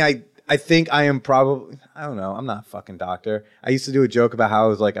 I mean, I think I am probably, I don't know, I'm not a fucking doctor. I used to do a joke about how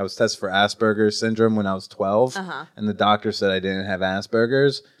I was tested for Asperger's syndrome when I was 12, and the doctor said I didn't have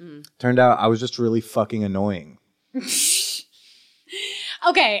Asperger's. Turned out I was just really fucking annoying.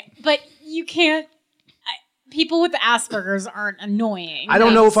 Okay, but you can't. People with Asperger's aren't annoying. I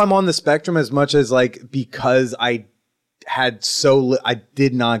don't know if I'm on the spectrum as much as like because I had I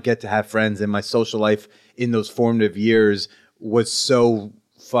did not get to have friends, and my social life in those formative years was so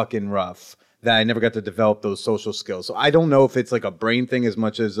fucking rough that I never got to develop those social skills. So I don't know if it's like a brain thing as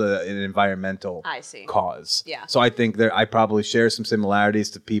much as an environmental cause. Yeah. So I think I probably share some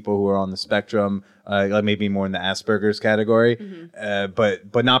similarities to people who are on the spectrum, like maybe more in the Asperger's category,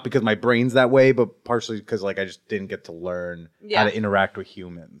 but not because my brain's that way, but partially because like I just didn't get to learn how to interact with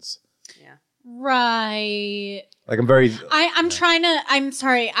humans. Yeah. Right. Like I'm very. I'm trying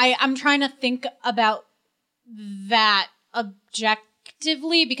to think about that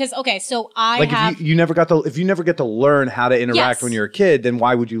objectively because so I like have if you never get to learn how to interact when you're a kid, then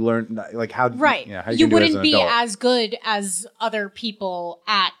why would you learn like how? Right. How you wouldn't be adult? as good as other people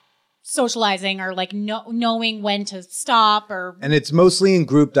at socializing or like knowing when to stop or. And it's mostly in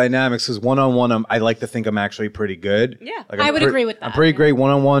group dynamics because one-on-one, I like to think I'm actually pretty good. Yeah, like I would agree with that. I'm pretty great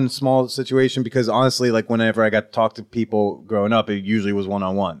one-on-one small situation because honestly, like whenever I got to talk to people growing up, it usually was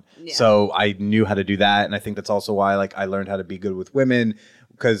one-on-one. Yeah. So I knew how to do that, and I think that's also why like I learned how to be good with women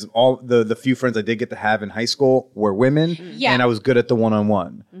because all the few friends I did get to have in high school were women, and I was good at the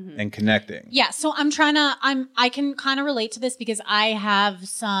one-on-one and connecting. Yeah, so I can kind of relate to this because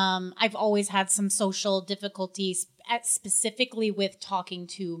I've always had some social difficulties specifically with talking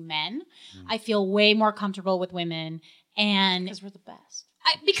to men. I feel way more comfortable with women and because we're the best.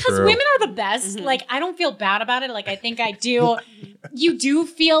 Because True. women are the best. Like, I don't feel bad about it. Like, I think I do. You do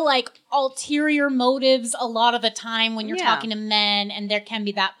feel like ulterior motives a lot of the time when you're talking to men, and there can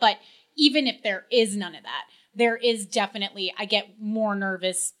be that. But even if there is none of that, there is definitely, I get more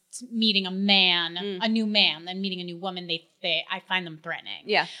nervous meeting a man, a new man, than meeting a new woman. I find them threatening.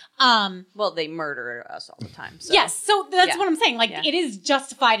 Yeah. Well, they murder us all the time. So. Yes. So that's what I'm saying. Like, it is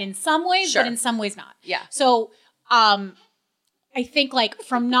justified in some ways, but in some ways not. Yeah. So, I think like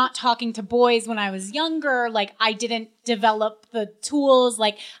from not talking to boys when I was younger, like I didn't develop the tools.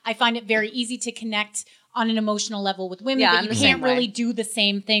 Like I find it very easy to connect on an emotional level with women, but you can't really do the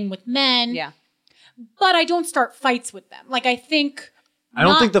same thing with men. Yeah. But I don't start fights with them. Like I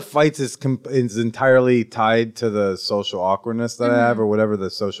don't think the fights is entirely tied to the social awkwardness that I have or whatever, the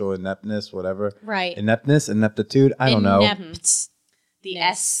social ineptness, whatever. Right. Ineptitude. I don't know. The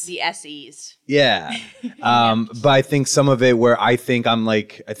SEs. Yeah. But I think some of it where I think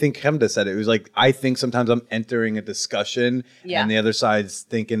Hemda said it was like, I think sometimes I'm entering a discussion and the other side's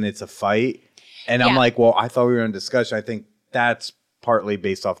thinking it's a fight. And I'm like, well, I thought we were in a discussion. I think that's partly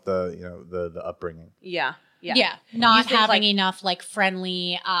based off the upbringing. Yeah. Not having enough like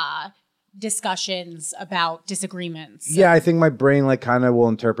friendly discussions about disagreements. Yeah, I think my brain like kind of will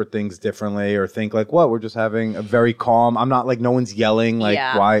interpret things differently or think like, what, we're just having a very calm, I'm not like no one's yelling like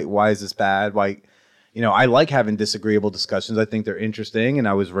why is this bad? Why I like having disagreeable discussions. I think they're interesting, and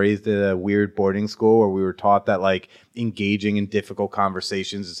I was raised at a weird boarding school where we were taught that like engaging in difficult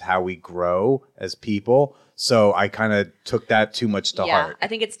conversations is how we grow as people. So I kind of took that too much to heart. I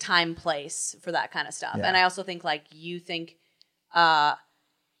think it's time, place for that kind of stuff. Yeah. And I also think like you think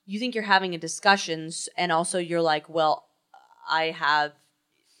you're having a discussion, and also you're like, well,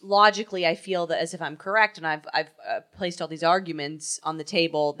 logically, I feel that as if I'm correct, and I've placed all these arguments on the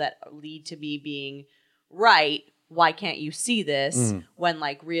table that lead to me being right. Why can't you see this? When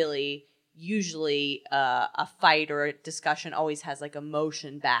like really, usually a fight or a discussion always has like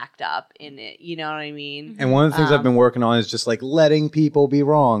emotion backed up in it. You know what I mean? And one of the things I've been working on is just like letting people be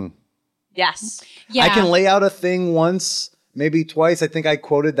wrong. Yes. Yeah. I can lay out a thing once, maybe twice. I think I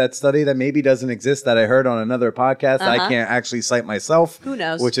quoted that study that maybe doesn't exist that I heard on another podcast that I can't actually cite myself. Who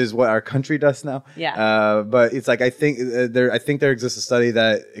knows? Which is what our country does now. Yeah. But it's like I think there exists a study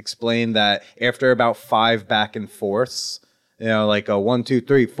that explained that after about 5 back and forths, like a 1, 2,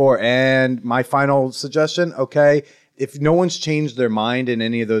 3, 4, and my final suggestion, okay, if no one's changed their mind in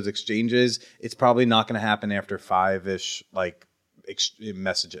any of those exchanges, it's probably not going to happen after 5-ish like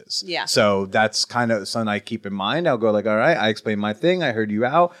messages. Yeah. So that's kind of something I keep in mind. I'll go like, all right, I explained my thing. I heard you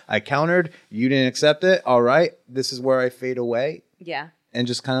out. I countered. You didn't accept it. All right. This is where I fade away. Yeah. And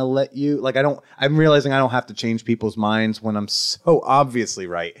just kind of let you, like, I'm realizing I don't have to change people's minds when I'm so obviously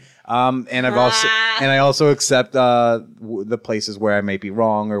right. And I also accept the places where I may be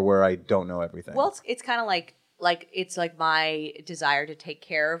wrong or where I don't know everything. Well, it's kind of like it's like my desire to take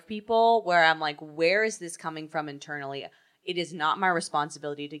care of people where I'm like, where is this coming from internally? It is not my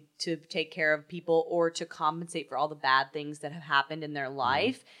responsibility to take care of people or to compensate for all the bad things that have happened in their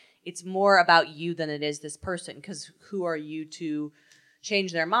life. It's more about you than it is this person, because who are you to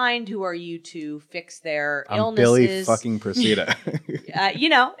change their mind? Who are you to fix their I'm illnesses? Billy fucking Procida.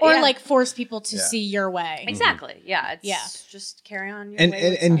 Or like force people to see your way. Exactly. Yeah. It's just carry on your and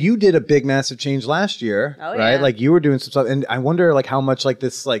way. And you did a big massive change last year, right? Like you were doing some stuff, and I wonder like how much like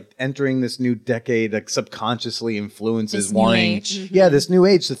this like entering this new decade like subconsciously influences this wanting, this new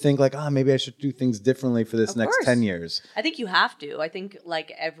age to think like, maybe I should do things differently for this next 10 years. I think you have to. I think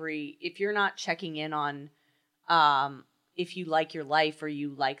like if you're not checking in on, if you like your life or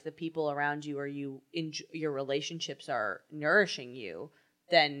you like the people around you or your relationships are nourishing you,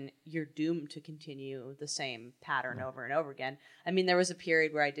 then you're doomed to continue the same pattern over and over again. I mean, there was a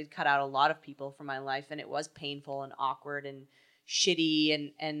period where I did cut out a lot of people from my life, and it was painful and awkward and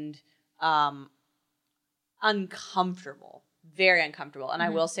shitty and uncomfortable, very uncomfortable. And I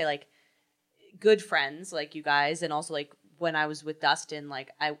will say, like, good friends like you guys, and also like when I was with Dustin, like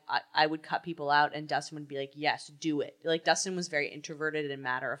I would cut people out, and Dustin would be like, yes, do it. Like Dustin was very introverted and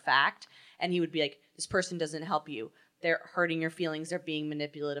matter of fact, and he would be like, this person doesn't help you. They're hurting your feelings. They're being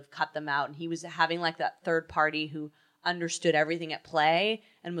manipulative. Cut them out. And he was having like that third party who understood everything at play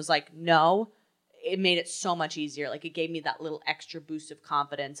and was like, no. It made it so much easier. Like, it gave me that little extra boost of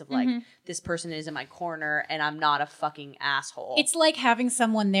confidence of, like, this person is in my corner and I'm not a fucking asshole. It's like having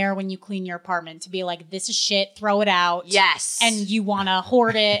someone there when you clean your apartment to be like, this is shit, throw it out. Yes. And you want to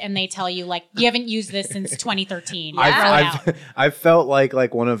hoard it, and they tell you, like, you haven't used this since 2013. Throw it out. I've felt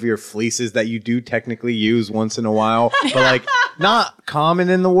like one of your fleeces that you do technically use once in a while, but, like, not common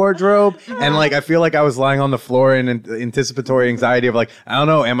in the wardrobe. And, like, I feel like I was lying on the floor in anticipatory anxiety of, like, I don't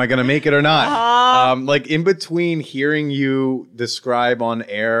know, am I going to make it or not? Like in between hearing you describe on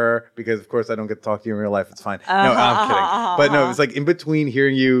air, because of course I don't get to talk to you in real life. It's fine. No, I'm kidding. But no, it's like in between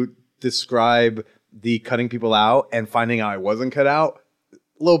hearing you describe the cutting people out and finding out I wasn't cut out,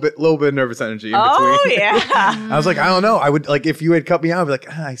 a little bit of nervous energy in between. Oh yeah. I was like, I don't know. I would like if you had cut me out, I'd be like,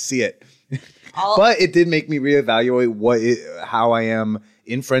 I see it. But it did make me reevaluate how I am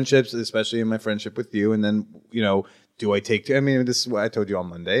in friendships, especially in my friendship with you, and then do I take too? I mean, this is what I told you on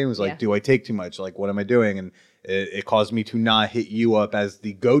Monday. It was like, do I take too much? Like, what am I doing? And it caused me to not hit you up as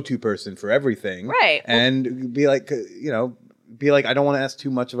the go-to person for everything. Right. And be like, I don't want to ask too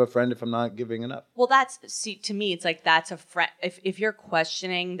much of a friend if I'm not giving enough. Well, to me, it's like that's a friend. If you're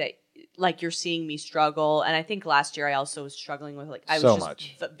questioning that, like you're seeing me struggle, and I think last year I also was struggling with like,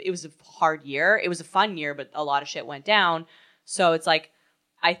 it was a hard year. It was a fun year, but a lot of shit went down. So it's like,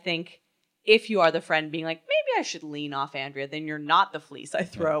 I think, if you are the friend being like, maybe I should lean off Andrea, then you're not the fleece I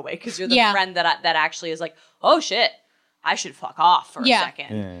throw away, because you're the friend that actually is like, oh shit, I should fuck off for a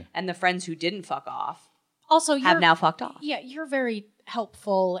second. Yeah. And the friends who didn't fuck off also have now fucked off. Yeah, you're very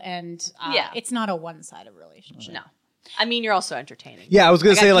helpful, and it's not a one-sided relationship. No. I mean, you're also entertaining. Yeah, I was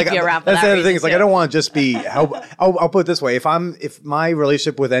going to say, like, that's the other thing. It's like, I don't want to just be I'll put it this way. If my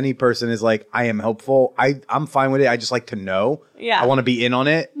relationship with any person is like, I am helpful, I'm fine with it. I just like to know. Yeah. I want to be in on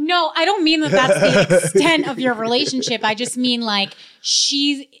it. No, I don't mean that that's the extent of your relationship. I just mean like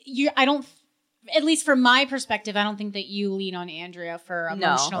at least from my perspective, I don't think that you lean on Andrea for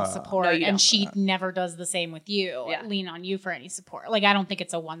emotional support, and she never does the same with you. Yeah. Lean on you for any support. Like, I don't think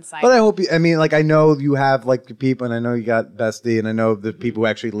it's a one-sided. But I hope I know you have like the people, and I know you got bestie, and I know the people who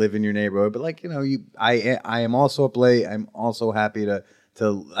actually live in your neighborhood. But like, I am also up late. I'm also happy to.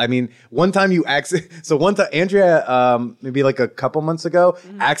 I mean, one time Andrea, maybe like a couple months ago,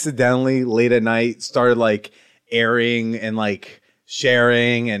 accidentally late at night started like airing and like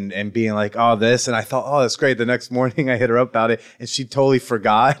sharing and being like, oh, this. And I thought, oh, that's great. The next morning I hit her up about it, and she totally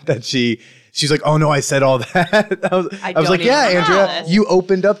forgot that she's like, oh no, I said all that. I was like, yeah, Andrea, you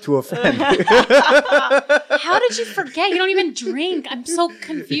opened up to a friend. How did you forget? You don't even drink. I'm so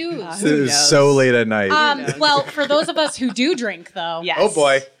confused. It was so late at night. Well, for those of us who do drink, though, yes. Oh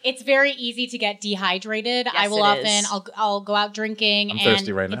boy, it's very easy to get dehydrated. Yes, I will I'll go out drinking, I'm and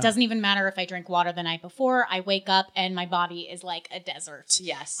thirsty right now. It doesn't even matter if I drink water the night before. I wake up and my body is like a desert.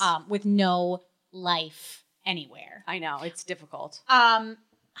 Yes, with no life anywhere. I know, it's difficult.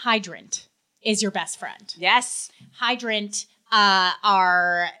 Hydrant is your best friend. Yes. Hydrant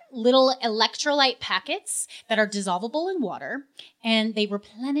are little electrolyte packets that are dissolvable in water, and they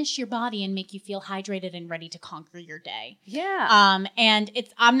replenish your body and make you feel hydrated and ready to conquer your day. Yeah. And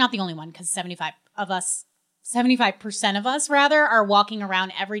I'm not the only one, because 75% of us are walking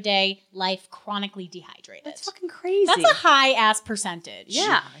around every day, life chronically dehydrated. That's fucking crazy. That's a high ass percentage.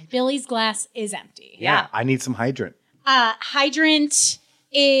 Yeah. Billy's glass is empty. Yeah. I need some hydrant. Hydrant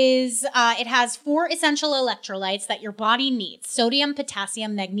is it has 4 essential electrolytes that your body needs: sodium,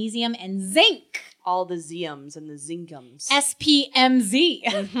 potassium, magnesium, and zinc. all the Ziums and the Zinkums.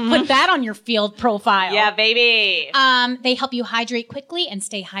 SPMZ. Put that on your field profile. Yeah, baby. They help you hydrate quickly and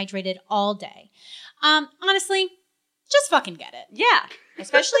stay hydrated all day. Honestly, just fucking get it. Yeah.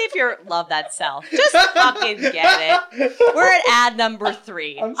 Especially if you love that cell. Just fucking get it. We're at ad number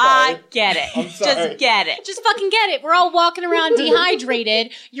 3. I get it. Just get it. Just fucking get it. We're all walking around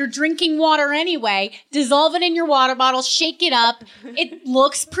dehydrated. You're drinking water anyway. Dissolve it in your water bottle. Shake it up. It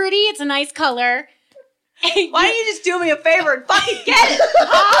looks pretty. It's a nice color. Why don't you just do me a favor and fucking get it?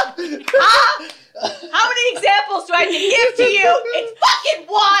 How many examples do I have to give to you? It's fucking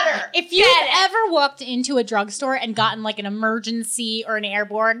water. If you've ever walked into a drugstore and gotten like an emergency or an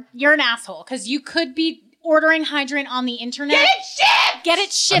airborne, you're an asshole because you could be ordering hydrant on the internet. Get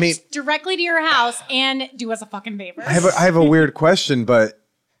it shipped directly to your house and do us a fucking favor. I have a weird question, but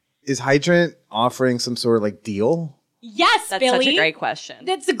is hydrant offering some sort of like deal? Yes, That's Billy. such a great question.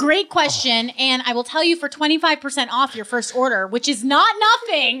 That's a great question. And I will tell you for 25% off your first order, which is not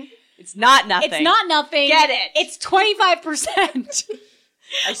nothing. It's not nothing. It's not nothing. Get it. It's 25%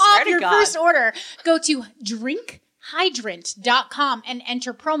 off your first order. Go to drinkhydrant.com and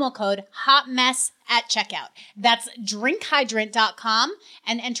enter promo code HOTMESS at checkout. That's drinkhydrant.com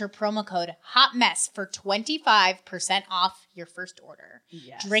and enter promo code HOTMESS for 25% off your first order.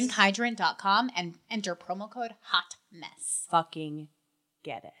 Yes. Drinkhydrant.com and enter promo code HOTMESS. Fucking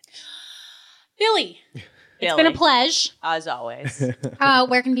get it. Billy. It's been a pleasure. As always.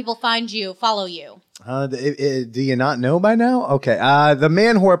 Where can people find you, follow you? Do you not know by now? Okay. The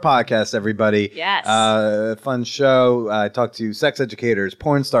Man Whore Podcast, everybody. Yes. Fun show. I talk to sex educators,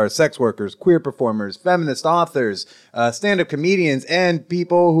 porn stars, sex workers, queer performers, feminist authors, stand-up comedians, and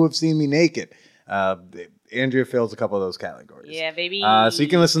people who have seen me naked. Andrea fills a couple of those categories. Yeah, baby. So you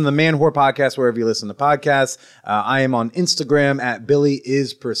can listen to the Man Whore Podcast wherever you listen to podcasts. I am on Instagram at Billy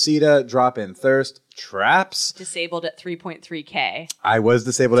is Procida. Drop in thirst traps. Disabled at 3.3K. I was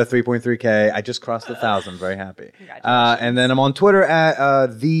disabled at 3.3K. I just crossed 1,000. Very happy. Congratulations. And then I'm on Twitter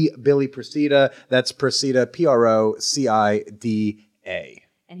at the Billy Procida. That's Procida, Procida.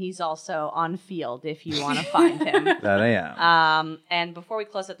 And he's also on Field if you want to find him. That I am. And before we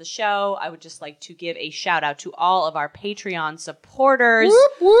close out the show, I would just like to give a shout out to all of our Patreon supporters.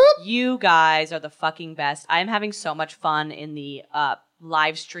 Whoop, whoop. You guys are the fucking best. I am having so much fun in the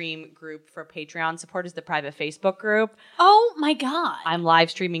live stream group for Patreon supporters, the private Facebook group. Oh my God. I'm live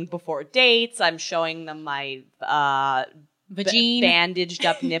streaming before dates. I'm showing them my bandaged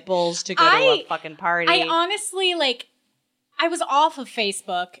up nipples to go to a fucking party. I honestly, I was off of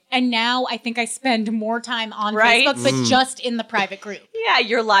Facebook, and now I think I spend more time on Facebook, but just in the private group. Yeah,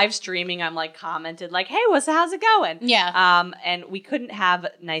 you're live streaming. I'm commented hey, how's it going? Yeah. And we couldn't have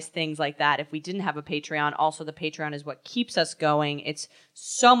nice things like that if we didn't have a Patreon. Also, the Patreon is what keeps us going. It's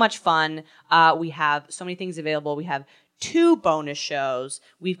so much fun. We have so many things available. We have 2 bonus shows.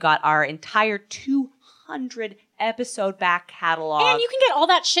 We've got our entire 200 episode back catalog. And you can get all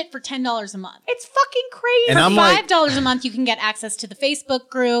that shit for $10 a month. It's fucking crazy. And I'm $5 a month, you can get access to the Facebook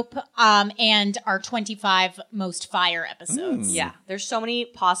group and our 25 most fire episodes. Yeah, there's so many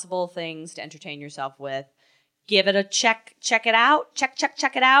possible things to entertain yourself with. Give it a check. Check it out. Check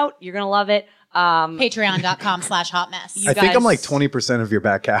it out. You're going to love it. Patreon.com/hotmess. I think I'm 20% of your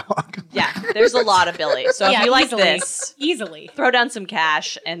back catalog. Yeah, there's a lot of Billy. So if you like this, easily throw down some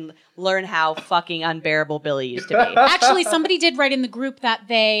cash and learn how fucking unbearable Billy used to be. Actually, somebody did write in the group that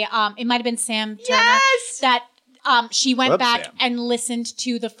they, it might have been Sam Turner, that she went back and listened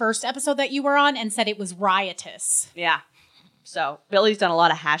to the first episode that you were on and said it was riotous. Yeah. So Billy's done a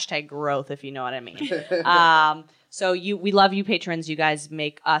lot of hashtag growth, if you know what I mean. So we love you, patrons. You guys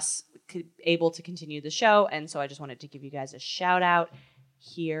make us able to continue the show, and so I just wanted to give you guys a shout out.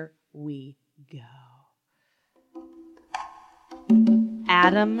 Here we go.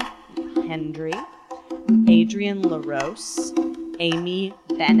 Adam Hendry, Adrian LaRose, Amy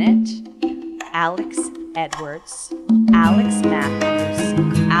Bennett, Alex Edwards, Alex Matthews,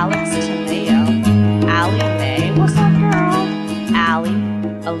 Alex Tomeo, Allie May, what's up girl? Allie,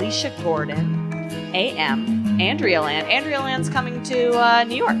 Alicia Gordon, AM, Andrea Land. Andrea Land's coming to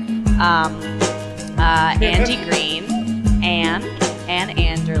New York. Andy Green, Ann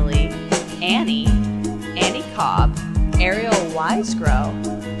Anderly, Annie Cobb, Ariel Wisegrow,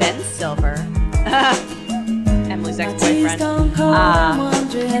 Ben Silver, Emily's ex-boyfriend,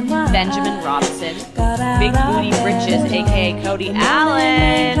 Benjamin Robson, Big Booty Britches, a.k.a. Cody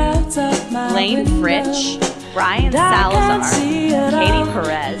Allen, Blaine Fritch, Brian Salazar, Katie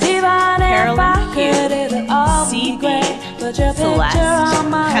Perez, Carolyn Hughes, CB, Celeste,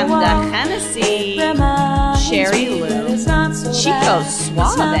 Chemda Hennessy, Sherry Lou, Chico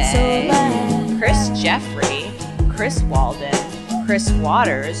Suave, Chris Jeffrey, Chris Walden, Chris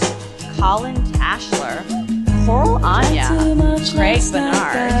Waters, Colin Tashler, Coral Anya, Craig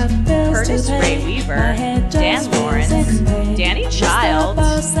Bernard, Curtis Ray Weaver, Dan Lawrence, Danny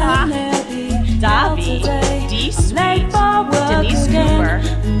Childs, Davi, D. Sweet, Denise Cooper,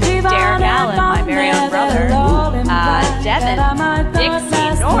 Derek Allen, my very own brother, Devin,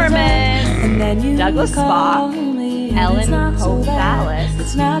 Dixie Norman, Douglas Spock, Ellen Kovales,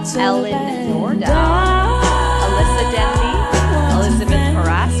 Ellen Nordau, Alyssa Denby, Elizabeth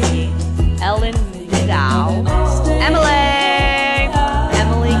Paraski, Ellen Nidau,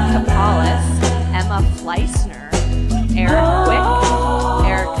 Emily Kapalis, Emma Fleissner, Eric Quick,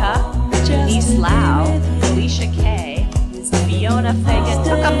 Erica, Denise Lau, Alicia Kay, Fiona Fagan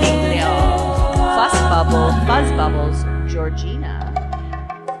Tocamilio, Fuzz Bubbles, Georgina,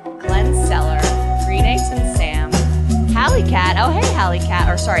 Glenn Seller, Green Eggs and Sam, Hallie Cat. Oh, hey, Hallie Cat.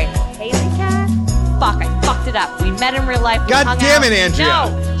 Or sorry, Haley Cat? Fuck, I fucked it up. We met in real life. God damn it, Andrea. No,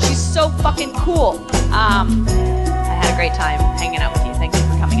 she's so fucking cool. I had a great time hanging out with you. Thank you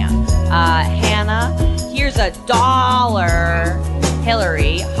for coming out. Hannah, here's $1.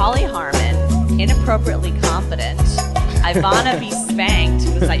 Hillary, Holly Harmon, Inappropriately Confident, Ivana B. Spanked,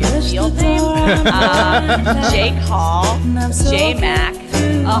 was that your field name? Jake Hall, J. Mac,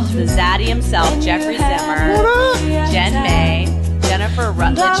 the Zaddy himself, Jeffrey Zimmer, Jen May, Jennifer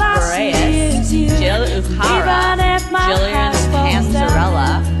Rutledge Boreas, Jill Uhara, Jillian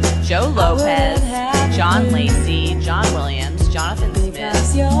Panzarella, Joe Lopez, John Lacey, John Williams, Jonathan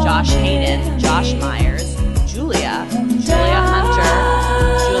Smith, Josh Hayden, Josh Myers, Julia Hunter,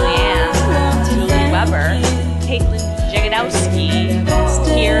 Julianne, Julie Weber, Caitlin Jagodowski,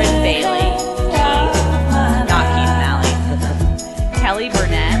 Kieran Bailey, Keith, not Keith Malley, Kelly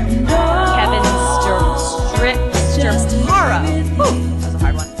Burnett, Kevin Sturparo, that was a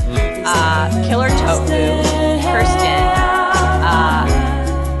hard one, Killer Tofu,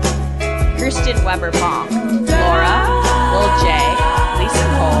 Kirsten Weber Bonk, Laura, Lil J, Lisa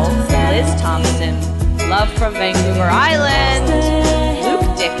Cole, Liz Thompson, Love from Vancouver Island, Luke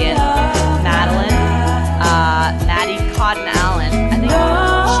Dickin, Madeline, Maddie Cotton Allen. I think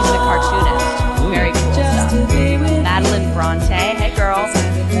she's a cartoonist. Very cool stuff. Madeline Bronte, hey girl.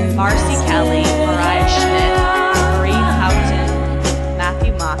 Marcy Kelly, Mariah Schmidt, Marie Houghton,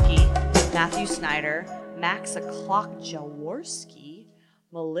 Matthew Maki, Matthew Snyder, Max O'Clock Jaworski,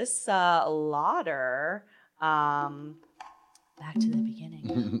 Melissa Lauder, back to the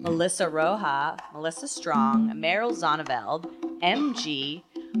beginning. Melissa Roja, Melissa Strong, Meryl Zonneveld, MG,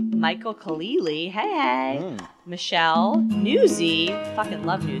 Michael Khalili, hey. Michelle, Newsy, fucking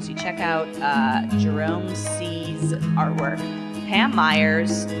love Newsy. Check out Jerome C's artwork. Pam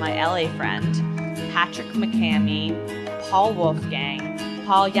Myers, my LA friend. Patrick McCamey, Paul Wolfgang,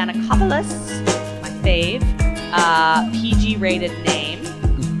 Paul Yanakopoulos, my fave. PG rated name.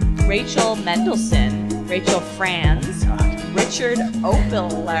 Rachel Mendelson, Rachel Franz, Richard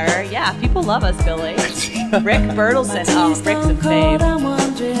Opiller. Yeah, people love us, Billy. Rick Bertelson. Oh, Rick's a fave.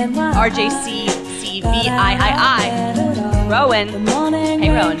 RJCCVIII. Rowan. Hey,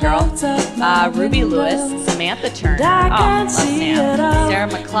 Rowan girl. Ruby Lewis. Samantha Turner. Oh, love Sam. Sarah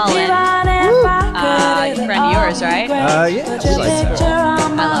McClellan. Friend of yours, right? Yeah, she likes Sarah. I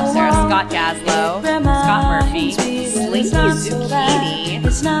love Sarah. Scott Gaslow. Scott Murphy. Slinky Zucchini.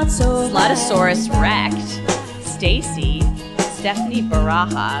 Slutosaurus Wrecked. Stacy. Stephanie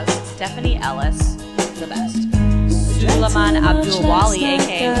Barajas, Stephanie Ellis, the best. Suleiman Abdul Wali,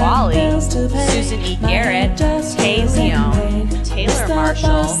 aka Wally, Susan E. Garrett, Tay Leone, Taylor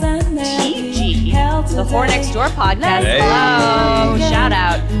Marshall, TG, the Whore Next Door podcast. Hey. Hello, shout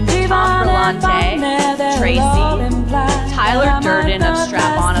out. Tom Berlante, Tracy, Tyler Durden of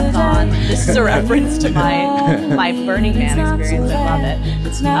Strap-On-a-Thon. This is a reference to my Burning Man experience. I love it.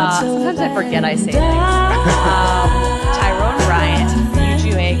 Sometimes I forget I say things. Tyrone Bryant,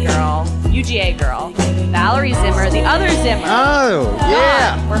 UGA girl, Valerie Zimmer, the other Zimmer. Oh,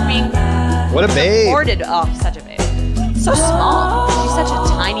 yeah. We're being What a babe. supported. Oh, such a babe. So small. She's such a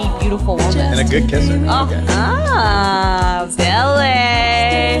tiny, beautiful woman. And a good kisser. Oh, Okay.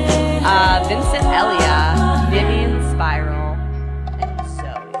 Billy. Vincent Elia, Vivian Spiral, and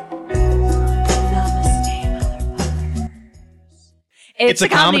Zoe. Namaste, motherfuckers. It's a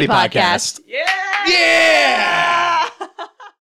comedy podcast. Yeah! Yeah!